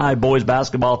Helena High boys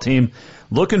basketball team,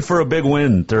 looking for a big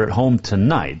win. They're at home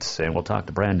tonight, and we'll talk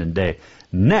to Brandon Day.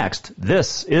 Next,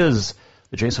 this is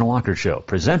the Jason Walker Show,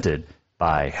 presented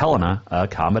by Helena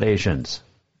Accommodations.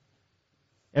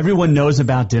 Everyone knows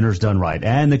about Dinner's Done Right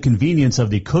and the convenience of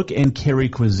the cook and carry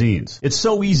cuisines. It's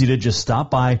so easy to just stop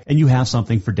by and you have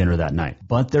something for dinner that night.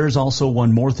 But there's also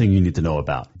one more thing you need to know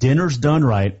about. Dinner's Done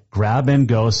Right Grab and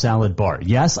Go Salad Bar.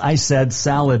 Yes, I said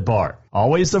salad bar.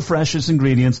 Always the freshest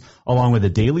ingredients, along with a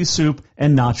daily soup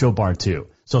and nacho bar too.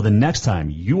 So the next time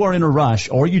you are in a rush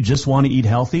or you just want to eat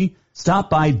healthy, stop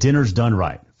by Dinner's Done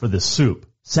Right for the soup,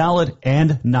 salad,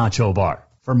 and nacho bar.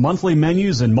 For monthly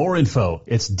menus and more info,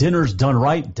 it's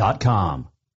dinnersdoneright.com.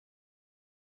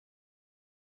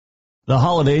 The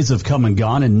holidays have come and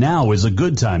gone, and now is a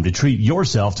good time to treat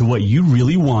yourself to what you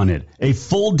really wanted. A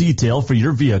full detail for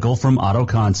your vehicle from Auto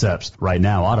Concepts. Right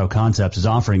now, Auto Concepts is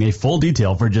offering a full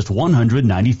detail for just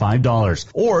 $195.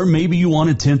 Or maybe you want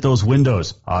to tint those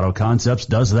windows. Auto Concepts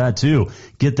does that too.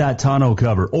 Get that tonneau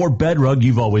cover or bed rug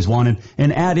you've always wanted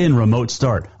and add in remote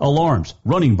start, alarms,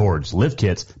 running boards, lift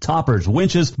kits, toppers,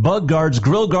 winches, bug guards,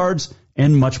 grill guards,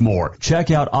 and much more.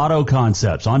 Check out Auto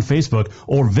Concepts on Facebook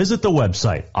or visit the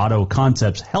website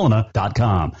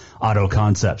autoconceptshelena.com. Auto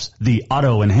Concepts, the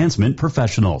auto enhancement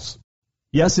professionals.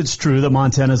 Yes, it's true that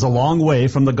Montana is a long way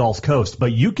from the Gulf Coast,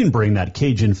 but you can bring that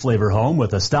Cajun flavor home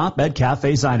with a stop at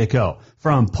Cafe Zydeco.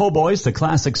 From po' boys to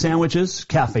classic sandwiches,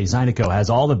 Cafe Zydeco has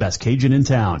all the best Cajun in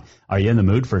town. Are you in the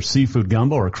mood for seafood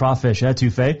gumbo or crawfish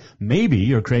etouffee? Maybe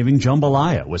you're craving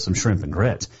jambalaya with some shrimp and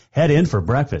grits. Head in for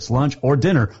breakfast, lunch, or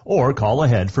dinner, or call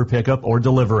ahead for pickup or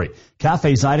delivery.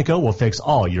 Cafe Zydeco will fix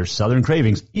all your southern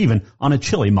cravings, even on a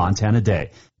chilly Montana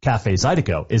day. Cafe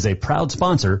Zydeco is a proud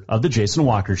sponsor of the Jason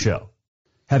Walker Show.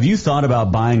 Have you thought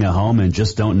about buying a home and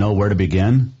just don't know where to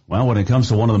begin? Well, when it comes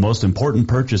to one of the most important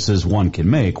purchases one can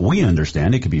make, we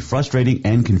understand it can be frustrating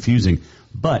and confusing,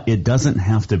 but it doesn't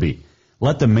have to be.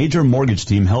 Let the Major Mortgage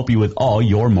team help you with all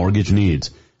your mortgage needs.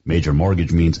 Major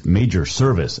Mortgage means major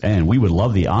service, and we would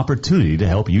love the opportunity to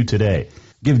help you today.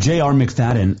 Give J.R.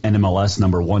 McFadden, NMLS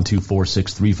number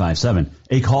 1246357,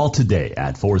 a call today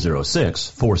at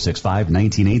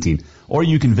 406-465-1918, or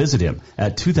you can visit him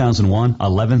at 2001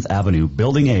 11th Avenue,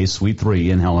 Building A, Suite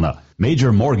 3 in Helena.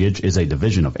 Major Mortgage is a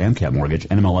division of AMCAP Mortgage,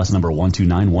 NMLS number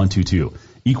 129122,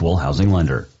 equal housing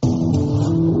lender.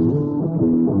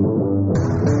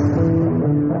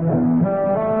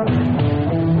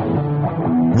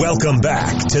 Welcome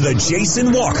back to the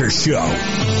Jason Walker Show.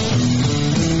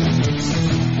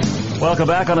 Welcome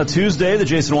back on a Tuesday, the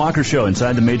Jason Walker Show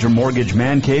inside the Major Mortgage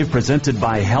Man Cave, presented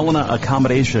by Helena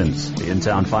Accommodations, the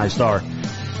in-town 5-star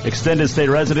extended stay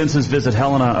residences. Visit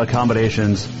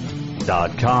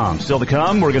HelenaAccommodations.com. Still to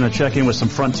come, we're going to check in with some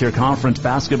Frontier Conference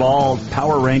basketball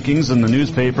power rankings in the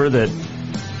newspaper that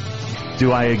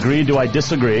do I agree, do I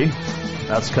disagree?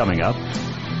 That's coming up.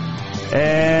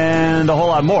 And a whole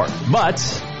lot more. But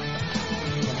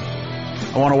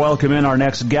I want to welcome in our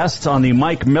next guest on the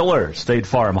Mike Miller State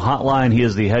Farm Hotline. He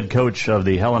is the head coach of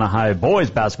the Helena High boys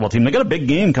basketball team. They got a big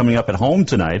game coming up at home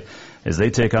tonight as they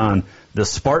take on the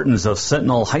Spartans of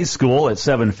Sentinel High School at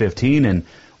 7:15. And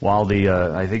while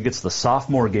I think it's the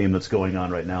sophomore game that's going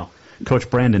on right now, Coach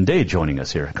Brandon Day joining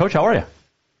us here. Coach, how are you?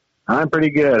 I'm pretty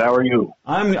good. How are you?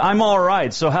 I'm all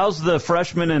right. So how's the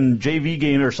freshman and JV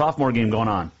game or sophomore game going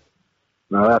on?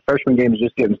 That freshman game is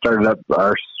just getting started up.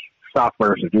 Our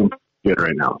sophomores are doing good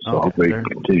right now, so hopefully it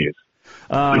continues.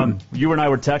 You and I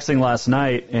were texting last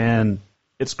night, and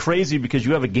it's crazy because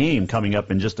you have a game coming up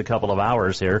in just a couple of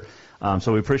hours here,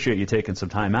 so we appreciate you taking some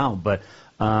time out. But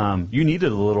you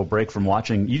needed a little break from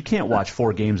watching. You can't watch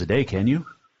 4 games a day, can you?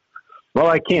 Well,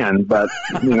 I can, but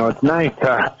it's nice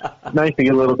to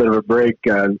get a little bit of a break.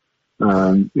 Because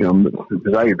I'm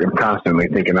constantly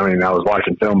thinking. I was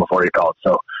watching film before you called,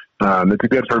 so it's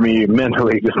good for me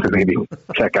mentally just to maybe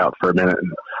check out for a minute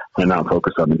and not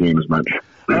focus on the game as much.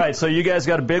 All right, so you guys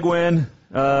got a big win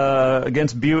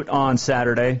against Butte on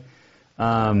Saturday.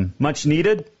 Much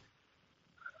needed?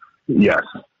 Yes.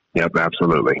 Yep,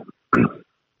 absolutely.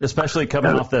 Especially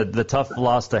coming off the tough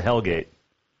loss to Hellgate.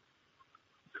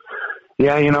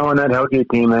 Yeah, and that Hellgate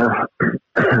team, they're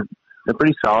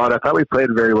pretty solid. I thought we played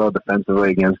very well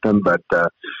defensively against them, but,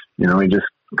 we just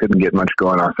couldn't get much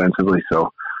going offensively.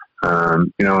 So,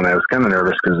 and I was kind of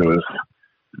nervous because it was,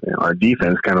 our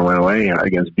defense kind of went away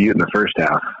against Butte in the first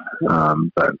half.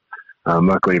 But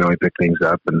luckily, we picked things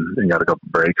up and got a couple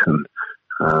breaks and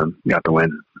got the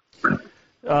win.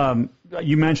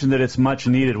 You mentioned that it's much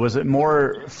needed. Was it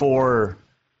more for...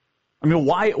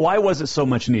 why was it so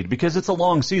much needed? Because it's a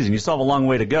long season. You still have a long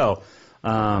way to go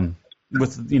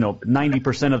with,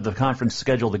 90% of the conference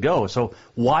schedule to go. So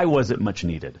why was it much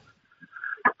needed?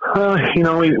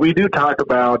 We do talk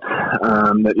about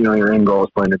that, your end goal is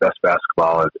playing your best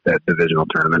basketball at divisional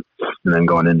tournament and then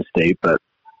going into state. But,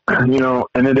 and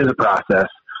it is a process.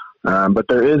 But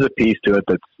there is a piece to it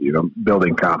that's,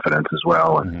 building confidence as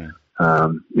well. And,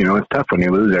 it's tough when you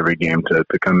lose every game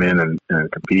to come in and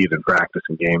compete and practice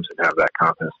in games and have that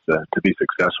confidence to be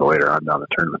successful later on down the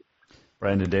tournament.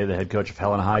 Brandon Day, the head coach of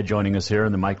Helena High, joining us here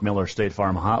in the Mike Miller State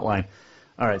Farm Hotline.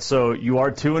 All right, so you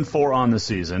are 2-4 on the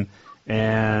season,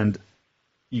 and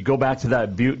you go back to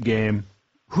that Butte game.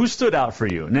 Who stood out for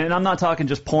you? And I'm not talking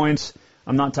just points.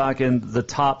 I'm not talking the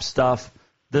top stuff,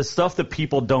 the stuff that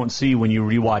people don't see when you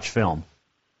rewatch film.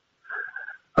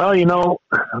 Well,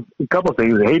 a couple of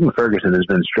things. Hayden Ferguson has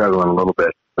been struggling a little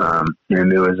bit,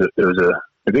 and it was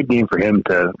a good game for him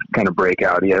to kind of break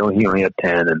out. He only had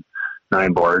 10 and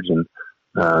 9 boards, and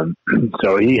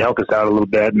so he helped us out a little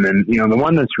bit. And then, the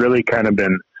one that's really kind of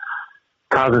been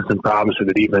causing some problems for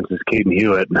the defense is Caden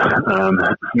Hewitt.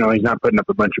 He's not putting up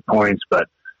a bunch of points, but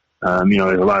he's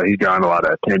drawing a lot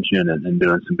of attention and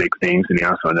doing some big things, and he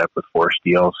also ended up with 4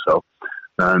 steals. So,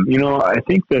 I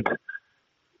think that.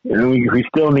 We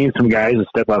still need some guys to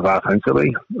step up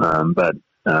offensively, but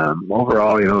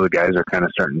overall, the guys are kind of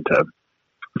starting to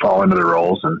fall into the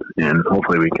roles, and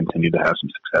hopefully we continue to have some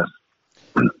success.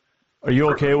 Are you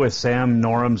okay with Sam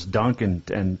Norum's dunk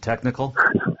and technical?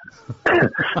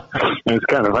 It's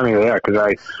kind of funny,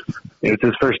 because it's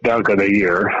his first dunk of the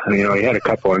year. He had a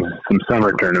couple in some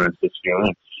summer tournaments this year.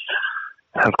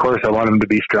 Of course, I want him to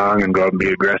be strong and go out and be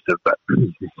aggressive, but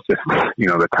it's just,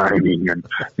 the timing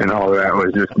and all of that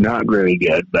was just not very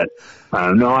good. But,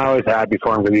 no, I was happy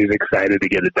for him because he was excited to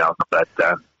get a dunk. But,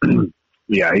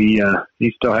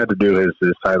 he still had to do his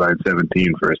sideline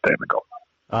 17 for his technical.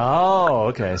 Oh,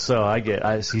 okay. So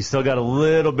he still got a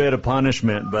little bit of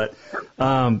punishment, but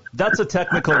that's a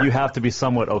technical you have to be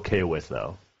somewhat okay with,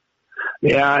 though.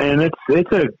 Yeah, and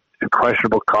it's a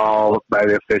questionable call by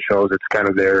the officials. It's kind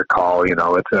of their call,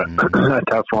 it's a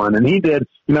tough one. And he did,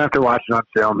 after watching on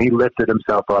film, he lifted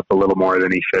himself up a little more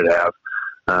than he should have.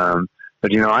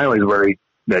 But, I always worried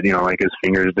that, his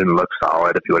fingers didn't look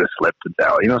solid if he would have slipped and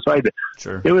fell,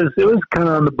 so it was kind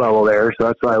of on the bubble there. So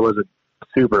that's why I wasn't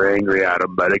super angry at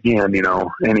him. But again, NET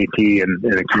in a key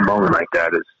moment like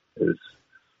that is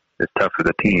tough for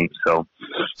the team. So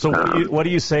what do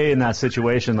you say in that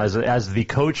situation as the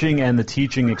coaching and the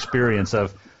teaching experience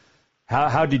of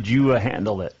how did you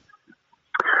handle it?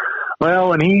 Well,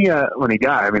 when he got,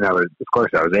 I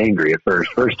was angry at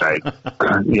first. First I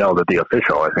yelled at the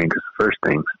official, I think is the first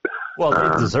thing. Well,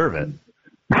 they deserve it.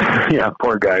 Yeah,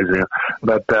 poor guys.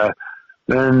 But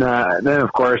then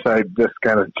of course I just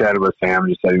kind of chatted with Sam and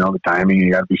just said, the timing,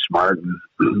 you got to be smart,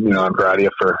 and I'm proud of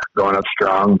you for going up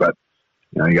strong, but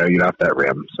you got to get off that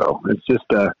rim. So it's just,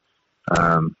 of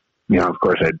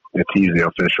course, I tease the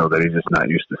official that he's just not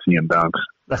used to seeing dunks.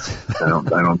 I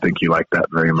don't think you like that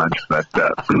very much, but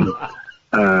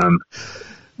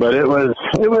But it was,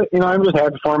 I'm just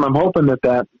happy for him. I'm hoping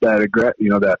that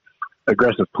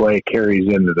aggressive play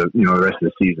carries into the rest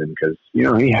of the season, because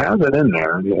he has it in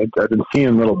there. I've been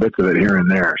seeing little bits of it here and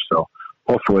there, so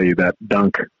hopefully that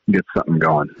dunk gets something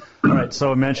going. All right,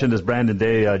 so I mentioned is Brandon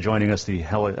Day joining us, the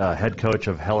head coach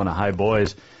of Helena High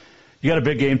boys. You got a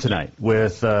big game tonight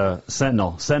with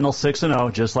Sentinel. Sentinel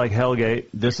 6-0, just like Hellgate.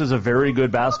 This is a very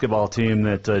good basketball team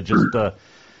that just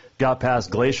got past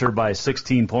Glacier by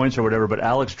 16 points or whatever, but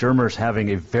Alex Germer's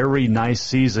having a very nice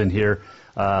season here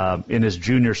in his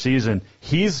junior season.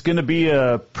 He's going to be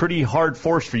a pretty hard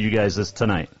force for you guys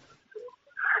tonight.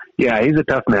 Yeah, he's a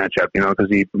tough matchup, because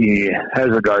he has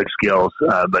the guard skills,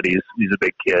 but he's a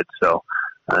big kid. So,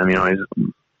 I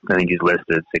think he's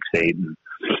listed 6'8",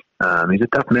 and he's a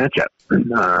tough matchup.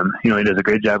 He does a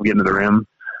great job getting to the rim,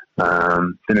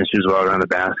 finishes well around the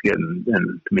basket,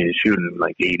 and he's shooting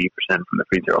like 80% from the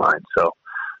free throw line. So,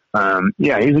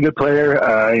 he's a good player.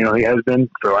 He has been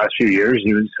for the last few years.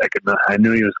 I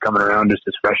knew he was coming around just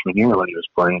his freshman year when he was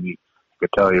playing. You could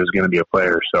tell he was going to be a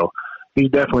player. So, he's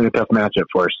definitely a tough matchup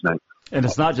for us tonight. And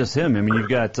it's not just him. You've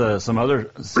got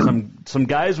some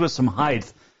guys with some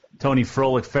height. Tony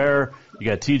Froelich-Fair, you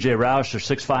got T.J. Roush, they're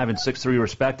 6'5" and 6'3"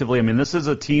 respectively. This is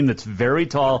a team that's very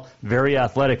tall, very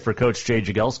athletic for Coach Jay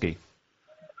Jagielski.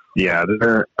 Yeah,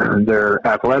 they're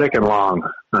athletic and long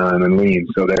and lean,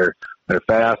 so they're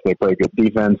fast. They play good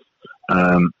defense.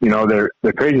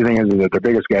 The crazy thing is that their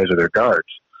biggest guys are their guards.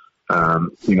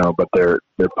 But their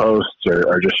posts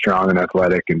are just strong and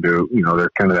athletic, and they're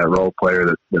kind of that role player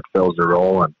that fills the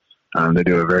role, and they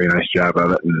do a very nice job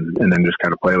of it, and then just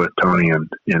kind of play with Tony and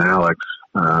Alex.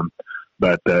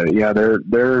 They're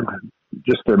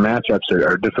just, their matchups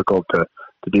are difficult to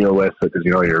deal with, because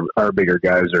our bigger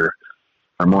guys are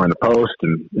more in the post,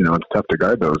 and it's tough to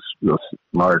guard those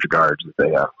large guards that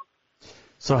they have.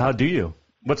 So how do you?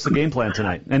 What's the game plan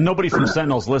tonight? And nobody from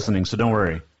Sentinel's listening, so don't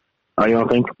worry. You don't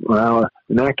think? Well,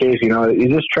 in that case, you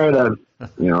just try to,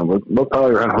 we'll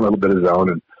probably run a little bit of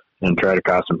zone and try to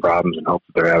cause some problems and hope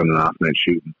that they're having an off night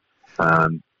shooting.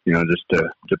 Just to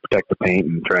protect the paint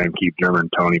and try and keep Germer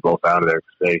and Tony both out of there,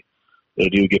 because they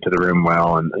do get to the rim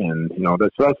well, and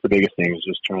that's the biggest thing, is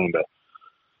just trying to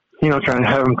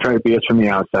have them try to beat us from the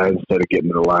outside instead of getting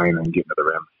to the line and getting to the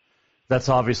rim. That's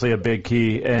obviously a big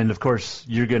key, and of course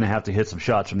you're going to have to hit some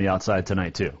shots from the outside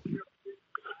tonight too.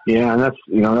 Yeah, and that's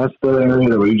the area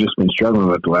that we've just been struggling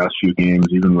with the last few games,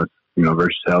 even with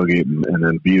versus Hellgate and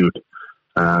then Butte.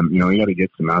 We got to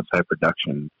get some outside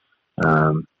production.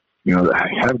 I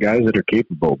have guys that are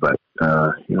capable, but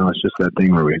it's just that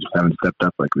thing where we just haven't stepped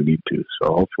up like we need to.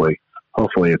 So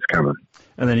hopefully it's coming.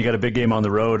 And then you got a big game on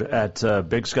the road at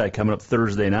Big Sky coming up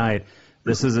Thursday night.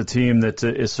 This is a team that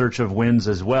is search of wins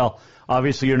as well.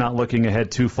 Obviously, you're not looking ahead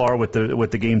too far with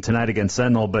the game tonight against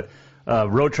Sentinel, but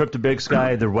road trip to Big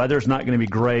Sky. The weather's not going to be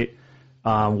great.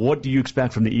 What do you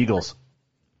expect from the Eagles?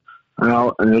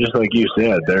 Well, and just like you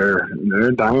said, they're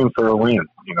dying for a win,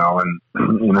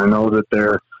 and I know that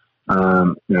they're,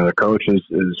 the coach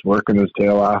is working his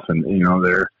tail off, and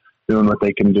they're doing what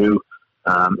they can do.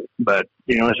 But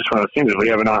it's just one of those things. If we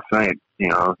have an off night,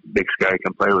 Big Sky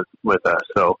can play with us.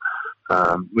 So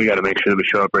we got to make sure that we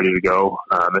show up ready to go.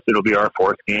 It'll be our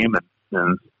fourth game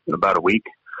in about a week.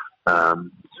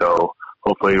 So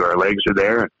hopefully our legs are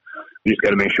there. We just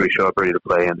got to make sure we show up ready to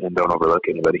play and don't overlook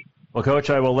anybody. Well, Coach,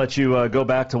 I will let you go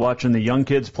back to watching the young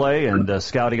kids play and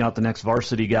scouting out the next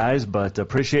varsity guys, but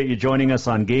appreciate you joining us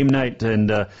on game night. And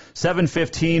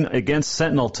 7:15 against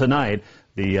Sentinel tonight,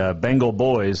 the Bengal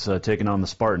boys taking on the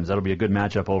Spartans. That'll be a good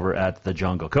matchup over at the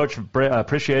Jungle. Coach,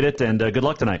 appreciate it, and good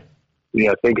luck tonight.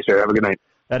 Yeah, thank you, sir. Have a good night.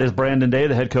 That is Brandon Day,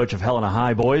 the head coach of Helena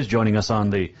High boys, joining us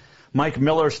on the Mike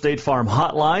Miller State Farm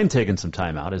Hotline, taking some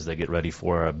time out as they get ready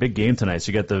for a big game tonight.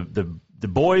 So you got the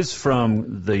boys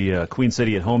from the Queen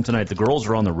City at home tonight. The girls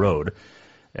are on the road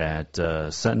at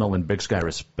Sentinel and Big Sky,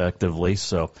 respectively.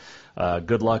 So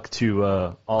good luck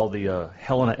to all the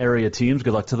Helena area teams.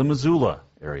 Good luck to the Missoula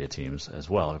area teams as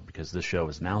well, because this show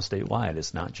is now statewide.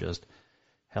 It's not just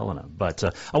Helena. But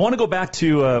I want to go back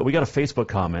to we got a Facebook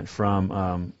comment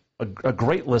from a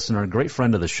great listener, a great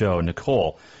friend of the show,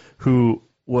 Nicole, who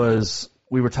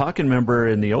we were talking, remember,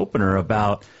 in the opener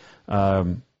about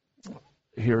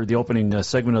here, the opening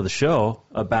segment of the show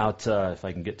about, if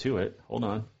I can get to it, hold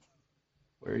on,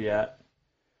 where are you at,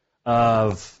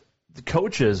 of the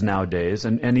coaches nowadays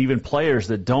and even players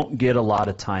that don't get a lot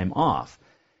of time off.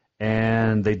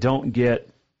 And they don't get,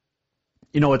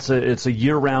 it's a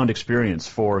year-round experience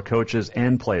for coaches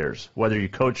and players, whether you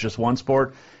coach just one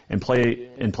sport and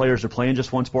players are playing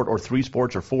just one sport, or three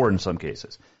sports, or four in some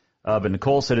cases. But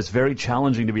Nicole said it's very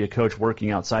challenging to be a coach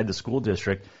working outside the school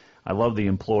district. I love the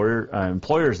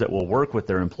employers that will work with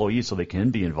their employees so they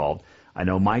can be involved. I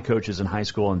know my coaches in high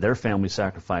school and their family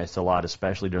sacrificed a lot,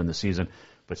 especially during the season,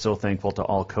 but so thankful to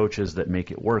all coaches that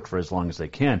make it work for as long as they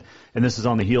can. And this is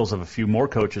on the heels of a few more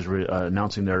coaches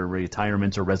announcing their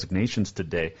retirements or resignations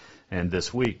today and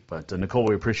this week. But Nicole,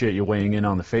 we appreciate you weighing in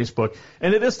on the Facebook.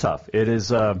 And it is tough. It is,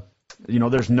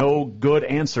 there's no good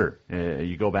answer.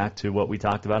 You go back to what we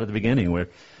talked about at the beginning, where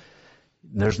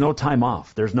there's no time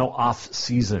off. There's no off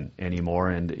season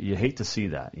anymore, and you hate to see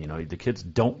that. The kids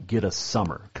don't get a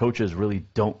summer. Coaches really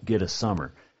don't get a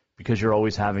summer because you're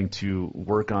always having to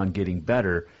work on getting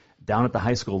better down at the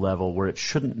high school level where it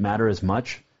shouldn't matter as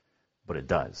much, but it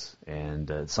does.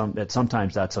 And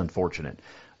sometimes that's unfortunate.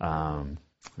 But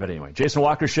anyway, Jason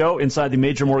Walker Show inside the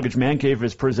Major Mortgage Man Cave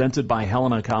is presented by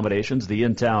Helena Accommodations, the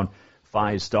in-town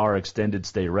 5-star extended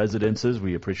stay residences.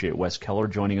 We appreciate Wes Keller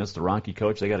joining us, the Rocky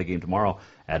coach. They got a game tomorrow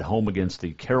at home against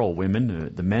the Carroll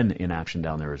women, the men in action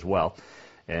down there as well.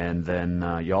 And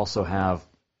then you also have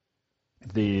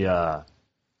the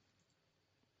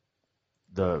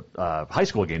high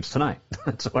school games tonight.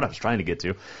 That's what I was trying to get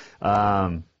to.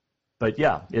 But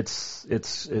yeah, it's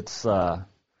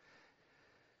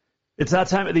that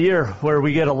time of the year where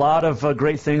we get a lot of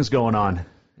great things going on,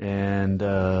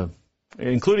 and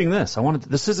including this.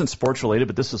 This isn't sports related,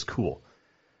 but this is cool.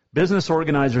 Business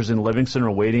organizers in Livingston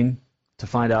are waiting to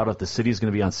find out if the city is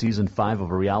going to be on season 5 of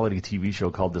a reality TV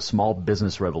show called The Small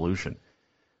Business Revolution.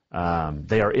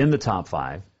 They are in the top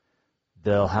 5.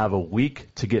 They'll have a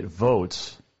week to get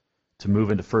votes to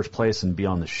move into first place and be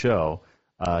on the show.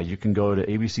 You can go to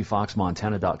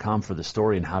abcfoxmontana.com for the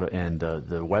story and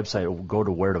the website will go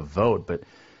to where to vote. But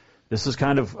this is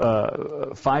kind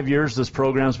of 5 years this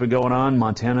program's been going on.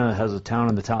 Montana has a town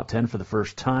in the top 10 for the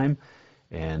first time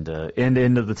and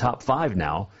into the top 5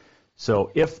 now.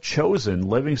 So if chosen,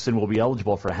 Livingston will be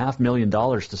eligible for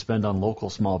 $500,000 to spend on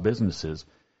local small businesses.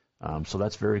 So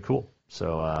that's very cool.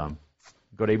 So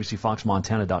go to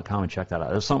abcfoxmontana.com and check that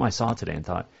out. It was something I saw today and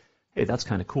thought, hey, that's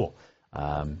kind of cool.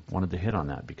 Wanted to hit on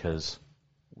that because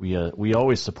we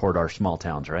always support our small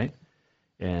towns, right?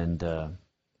 And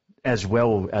as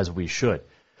well as we should.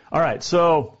 All right,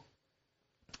 so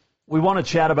we want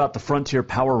to chat about the Frontier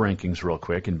Power Rankings real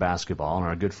quick in basketball, and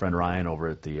our good friend Ryan over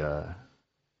at the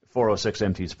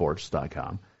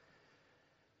 406mtsports.com.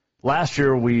 Last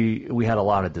year we had a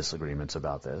lot of disagreements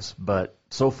about this, but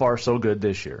so far so good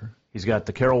this year. He's got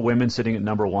the Carroll women sitting at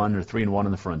number 1. They're 3-1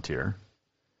 in the Frontier.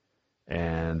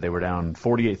 And they were down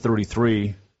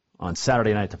 48-33 on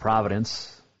Saturday night to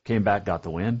Providence. Came back, got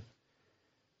the win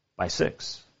by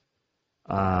 6.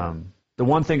 The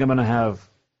one thing I'm going to have,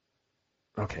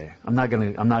 okay, I'm not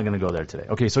going to go there today.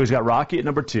 Okay, so he's got Rocky at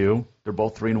number 2. They're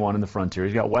both 3-1 in the Frontier.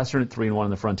 He's got Western at 3-1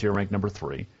 in the Frontier, ranked number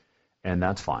 3, and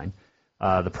that's fine.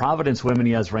 The Providence women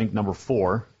he has ranked number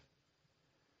 4,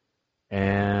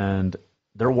 and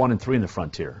they're 1-3 in the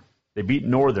Frontier. They beat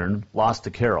Northern, lost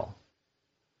to Carroll.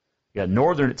 You got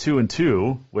Northern at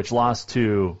 2-2, which lost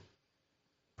to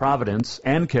Providence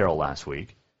and Carroll last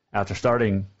week after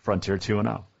starting Frontier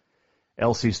 2-0.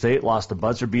 LC State lost a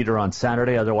buzzer beater on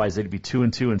Saturday. Otherwise, they'd be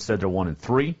 2-2. Instead, they're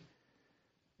 1-3.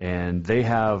 And they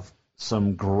have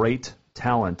some great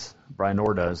talent. Brian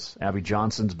Orr does. Abby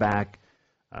Johnson's back.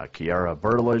 Kiara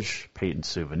Bertilage, Peyton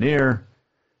Souvenir.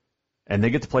 And they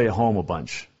get to play at home a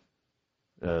bunch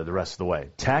the rest of the way.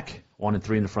 Tech,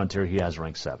 1-3 in the Frontier. He has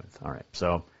ranked 7th. All right,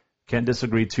 so can't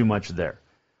disagree too much there.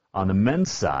 On the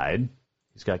men's side,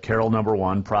 he's got Carroll number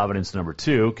 1, Providence number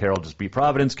 2. Carroll just beat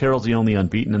Providence. Carroll's the only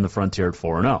unbeaten in the Frontier at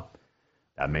 4-0.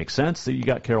 That makes sense that you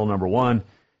got Carroll number 1,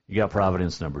 you got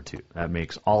Providence number 2. That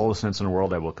makes all the sense in the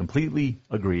world. I will completely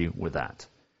agree with that.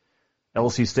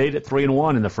 LC State at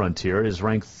 3-1 in the Frontier is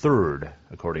ranked 3rd,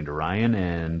 according to Ryan,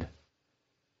 and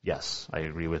yes, I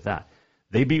agree with that.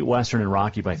 They beat Western and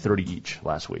Rocky by 30 each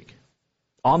last week.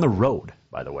 On the road,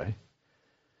 by the way.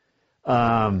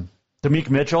 Damique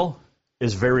Mitchell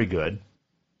is very good.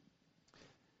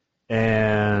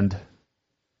 And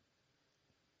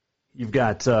you've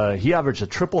got, he averaged a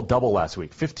triple-double last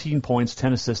week. 15 points,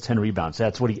 10 assists, 10 rebounds.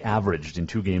 That's what he averaged in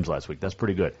 2 games last week. That's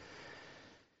pretty good.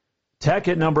 Tech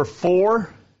at number 4,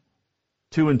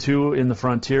 2-2 in the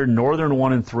Frontier. Northern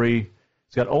 1-3.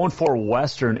 He's got 0-4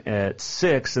 Western at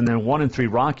 6, and then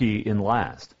 1-3 Rocky in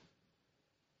last.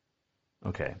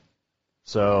 Okay.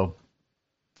 So,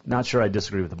 not sure I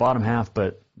disagree with the bottom half,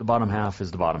 but the bottom half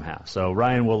is the bottom half. So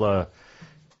Ryan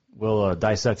will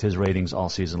dissect his ratings all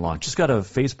season long. Just got a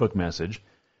Facebook message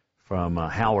from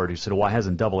Howard who said, why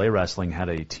hasn't AA Wrestling had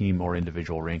a team or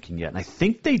individual ranking yet? And I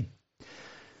think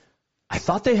I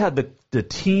thought they had the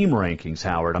team rankings,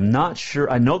 Howard. I'm not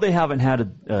sure. I know they haven't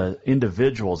had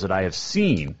individuals that I have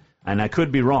seen, and I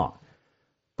could be wrong.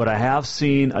 But I have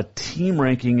seen a team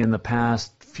ranking in the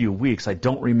past few weeks. I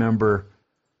don't remember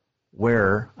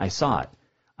where I saw it.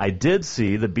 I did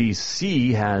see the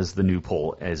BC has the new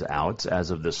poll as out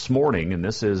as of this morning, and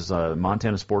this is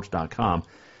MontanaSports.com.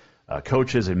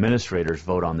 Coaches, administrators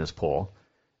vote on this poll.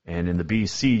 And in the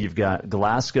BC, you've got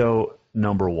Glasgow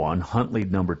number 1, Huntley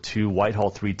number 2,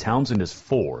 Whitehall 3, Townsend is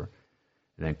 4,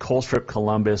 and then Colstrip,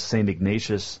 Columbus, St.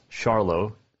 Ignatius,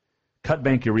 Charlotte,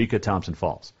 Cutbank, Eureka, Thompson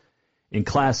Falls. In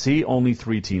Class C, only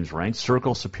 3 teams ranked: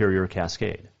 Circle, Superior,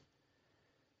 Cascade.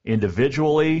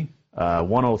 Individually,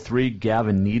 103,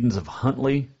 Gavin Needens of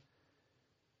Huntley.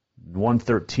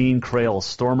 113, Crail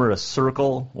Stormer of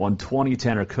Circle. 120,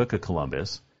 Tanner Cook of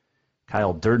Columbus.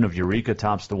 Kyle Durden of Eureka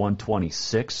tops the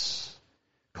 126.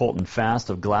 Colton Fast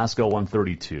of Glasgow,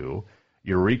 132.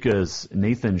 Eureka's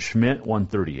Nathan Schmidt,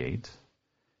 138.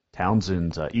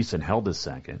 Townsend's Easton Held is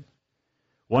second.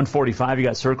 145, you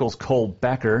got Circle's Cole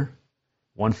Becker.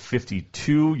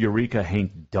 152, Eureka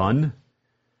Hank Dunn.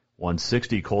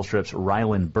 160, Colstrip's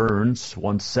Rylan Burns.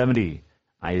 170,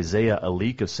 Isaiah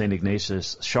Alik of St.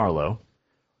 Ignatius Charlo.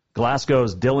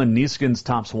 Glasgow's Dylan Neeskins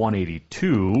tops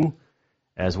 182,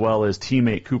 as well as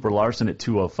teammate Cooper Larson at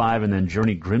 205, and then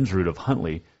Journey Grimsrud of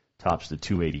Huntley tops the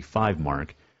 285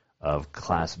 mark of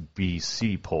Class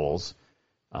BC polls.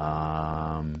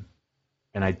 And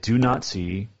I do not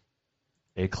see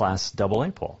a Class AA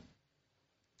poll.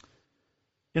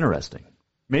 Interesting.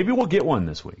 Maybe we'll get one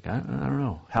this week. I don't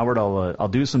know. Howard, I'll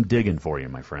do some digging for you,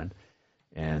 my friend,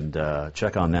 and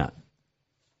check on that.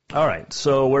 All right.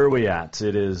 So where are we at?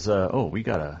 It is. We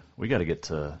gotta get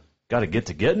to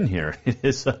getting here. It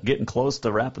is getting close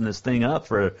to wrapping this thing up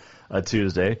for a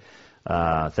Tuesday.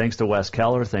 Thanks to Wes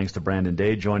Keller. Thanks to Brandon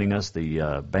Day joining us.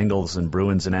 The Bengals and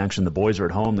Bruins in action. The boys are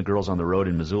at home. The girls on the road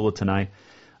in Missoula tonight.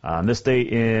 On this day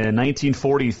in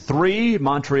 1943,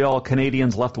 Montreal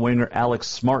Canadiens left winger Alex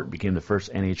Smart became the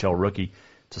first NHL rookie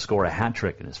to score a hat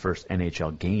trick in his first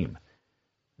NHL game.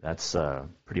 That's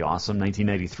pretty awesome.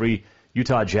 1993,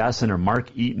 Utah Jazz center Mark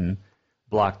Eaton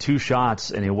blocked 2 shots,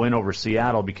 and a win over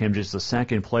Seattle became just the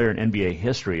second player in NBA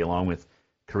history, along with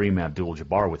Kareem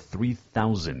Abdul-Jabbar, with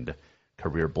 3,000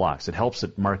 career blocks. It helps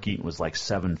that Mark Eaton was like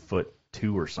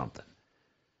 7'2" or something.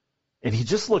 And he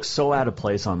just looked so out of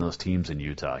place on those teams in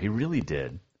Utah. He really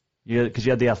did. Because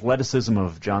you had the athleticism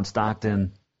of John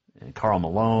Stockton and Karl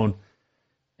Malone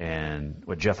and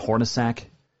Jeff Hornacek.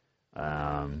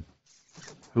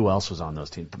 Who else was on those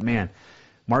teams? But, man,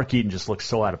 Mark Eaton just looked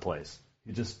so out of place.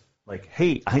 He just, like,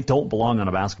 hey, I don't belong on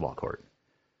a basketball court.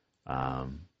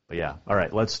 But, yeah, all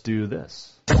right, let's do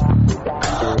this.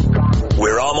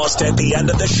 We're almost at the end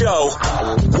of the show.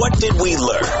 What did we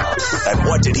learn? And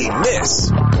what did he miss?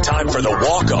 Time for the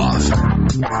walk-off.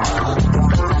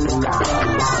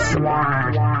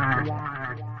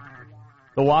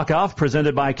 The walk-off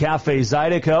presented by Cafe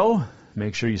Zydeco.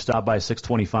 Make sure you stop by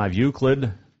 625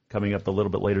 Euclid. Coming up a little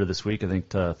bit later this week, I think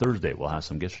Thursday, we'll have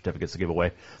some gift certificates to give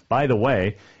away. By the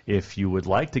way, if you would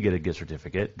like to get a gift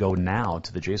certificate, go now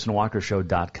to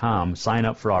thejasonwalkershow.com. Sign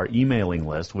up for our emailing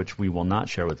list, which we will not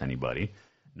share with anybody.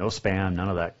 No spam, none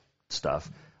of that stuff.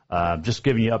 Just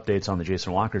giving you updates on the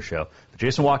Jason Walker Show.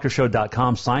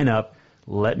 JasonWalkershow.com. Sign up.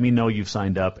 Let me know you've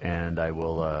signed up, and I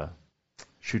will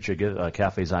shoot you a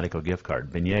Cafe Zydeco gift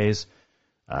card. Beignets,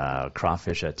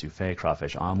 crawfish etouffee,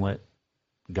 crawfish omelet,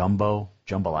 gumbo,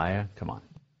 jambalaya. Come on.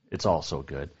 It's all so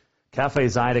good. Cafe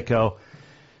Zydeco,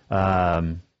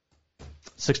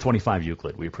 625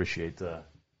 Euclid. We appreciate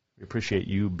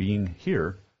you being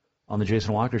here on the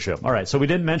Jason Walker Show. All right, so we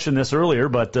didn't mention this earlier,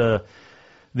 but the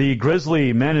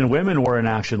Grizzly men and women were in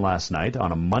action last night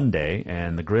on a Monday,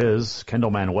 and the Grizz,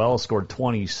 Kendall Manuel scored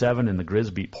 27, and the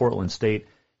Grizz beat Portland State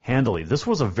handily. This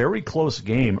was a very close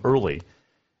game early.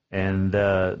 And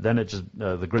then it just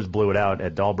the Grizz blew it out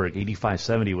at Dahlberg.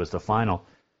 85-70 was the final.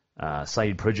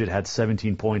 Saeed Pridgett had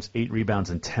 17 points, 8 rebounds,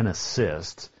 and 10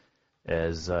 assists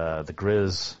as the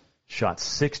Grizz shot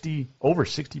over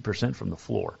 60% from the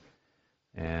floor.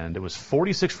 And it was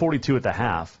 46-42 at the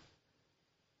half.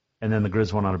 And then the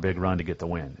Grizz went on a big run to get the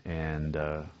win. And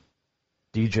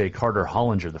DJ Carter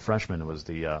Hollinger, the freshman, was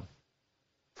the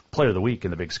player of the week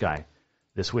in the Big Sky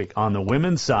this week. On the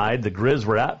women's side, the Grizz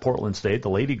were at Portland State, the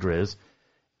Lady Grizz,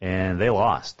 and they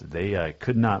lost. They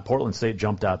could not. Portland State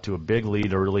jumped out to a big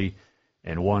lead early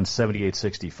and won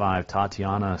 78-65.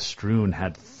 Tatiana Stroon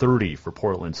had 30 for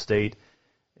Portland State,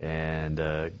 and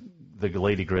the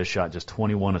Lady Grizz shot just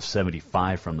 21 of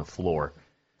 75 from the floor.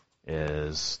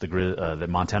 is that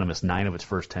Montana missed 9 of its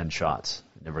first 10 shots.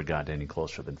 Never got any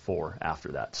closer than 4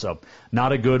 after that. So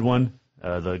not a good one.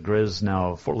 The Grizz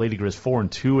now, Lady Grizz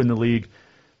 4-2 in the league.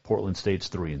 Portland State's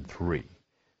 3-3.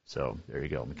 So there you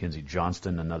go. Mackenzie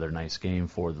Johnston, another nice game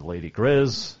for the Lady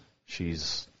Grizz.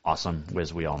 She's awesome,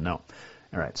 as we all know.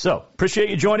 All right, so appreciate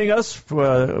you joining us.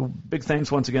 Big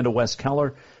thanks once again to Wes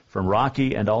Keller from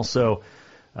Rocky, and also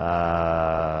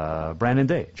Brandon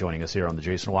Day joining us here on the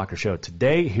Jason Walker Show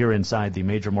today here inside the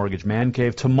Major Mortgage Man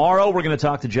Cave. Tomorrow we're going to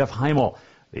talk to Jeff Heimel,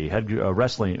 the head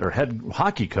head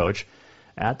hockey coach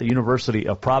at the University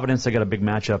of Providence. They got a big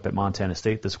matchup at Montana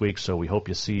State this week, so we hope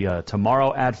you see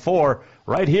tomorrow at 4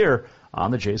 right here on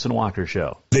the Jason Walker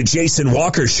Show. The Jason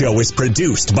Walker Show is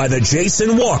produced by the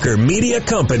Jason Walker Media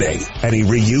Company. Any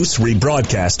reuse,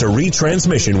 rebroadcast, or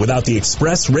retransmission without the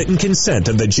express written consent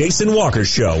of the Jason Walker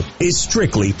Show is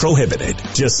strictly prohibited.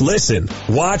 Just listen,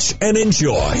 watch, and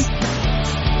enjoy.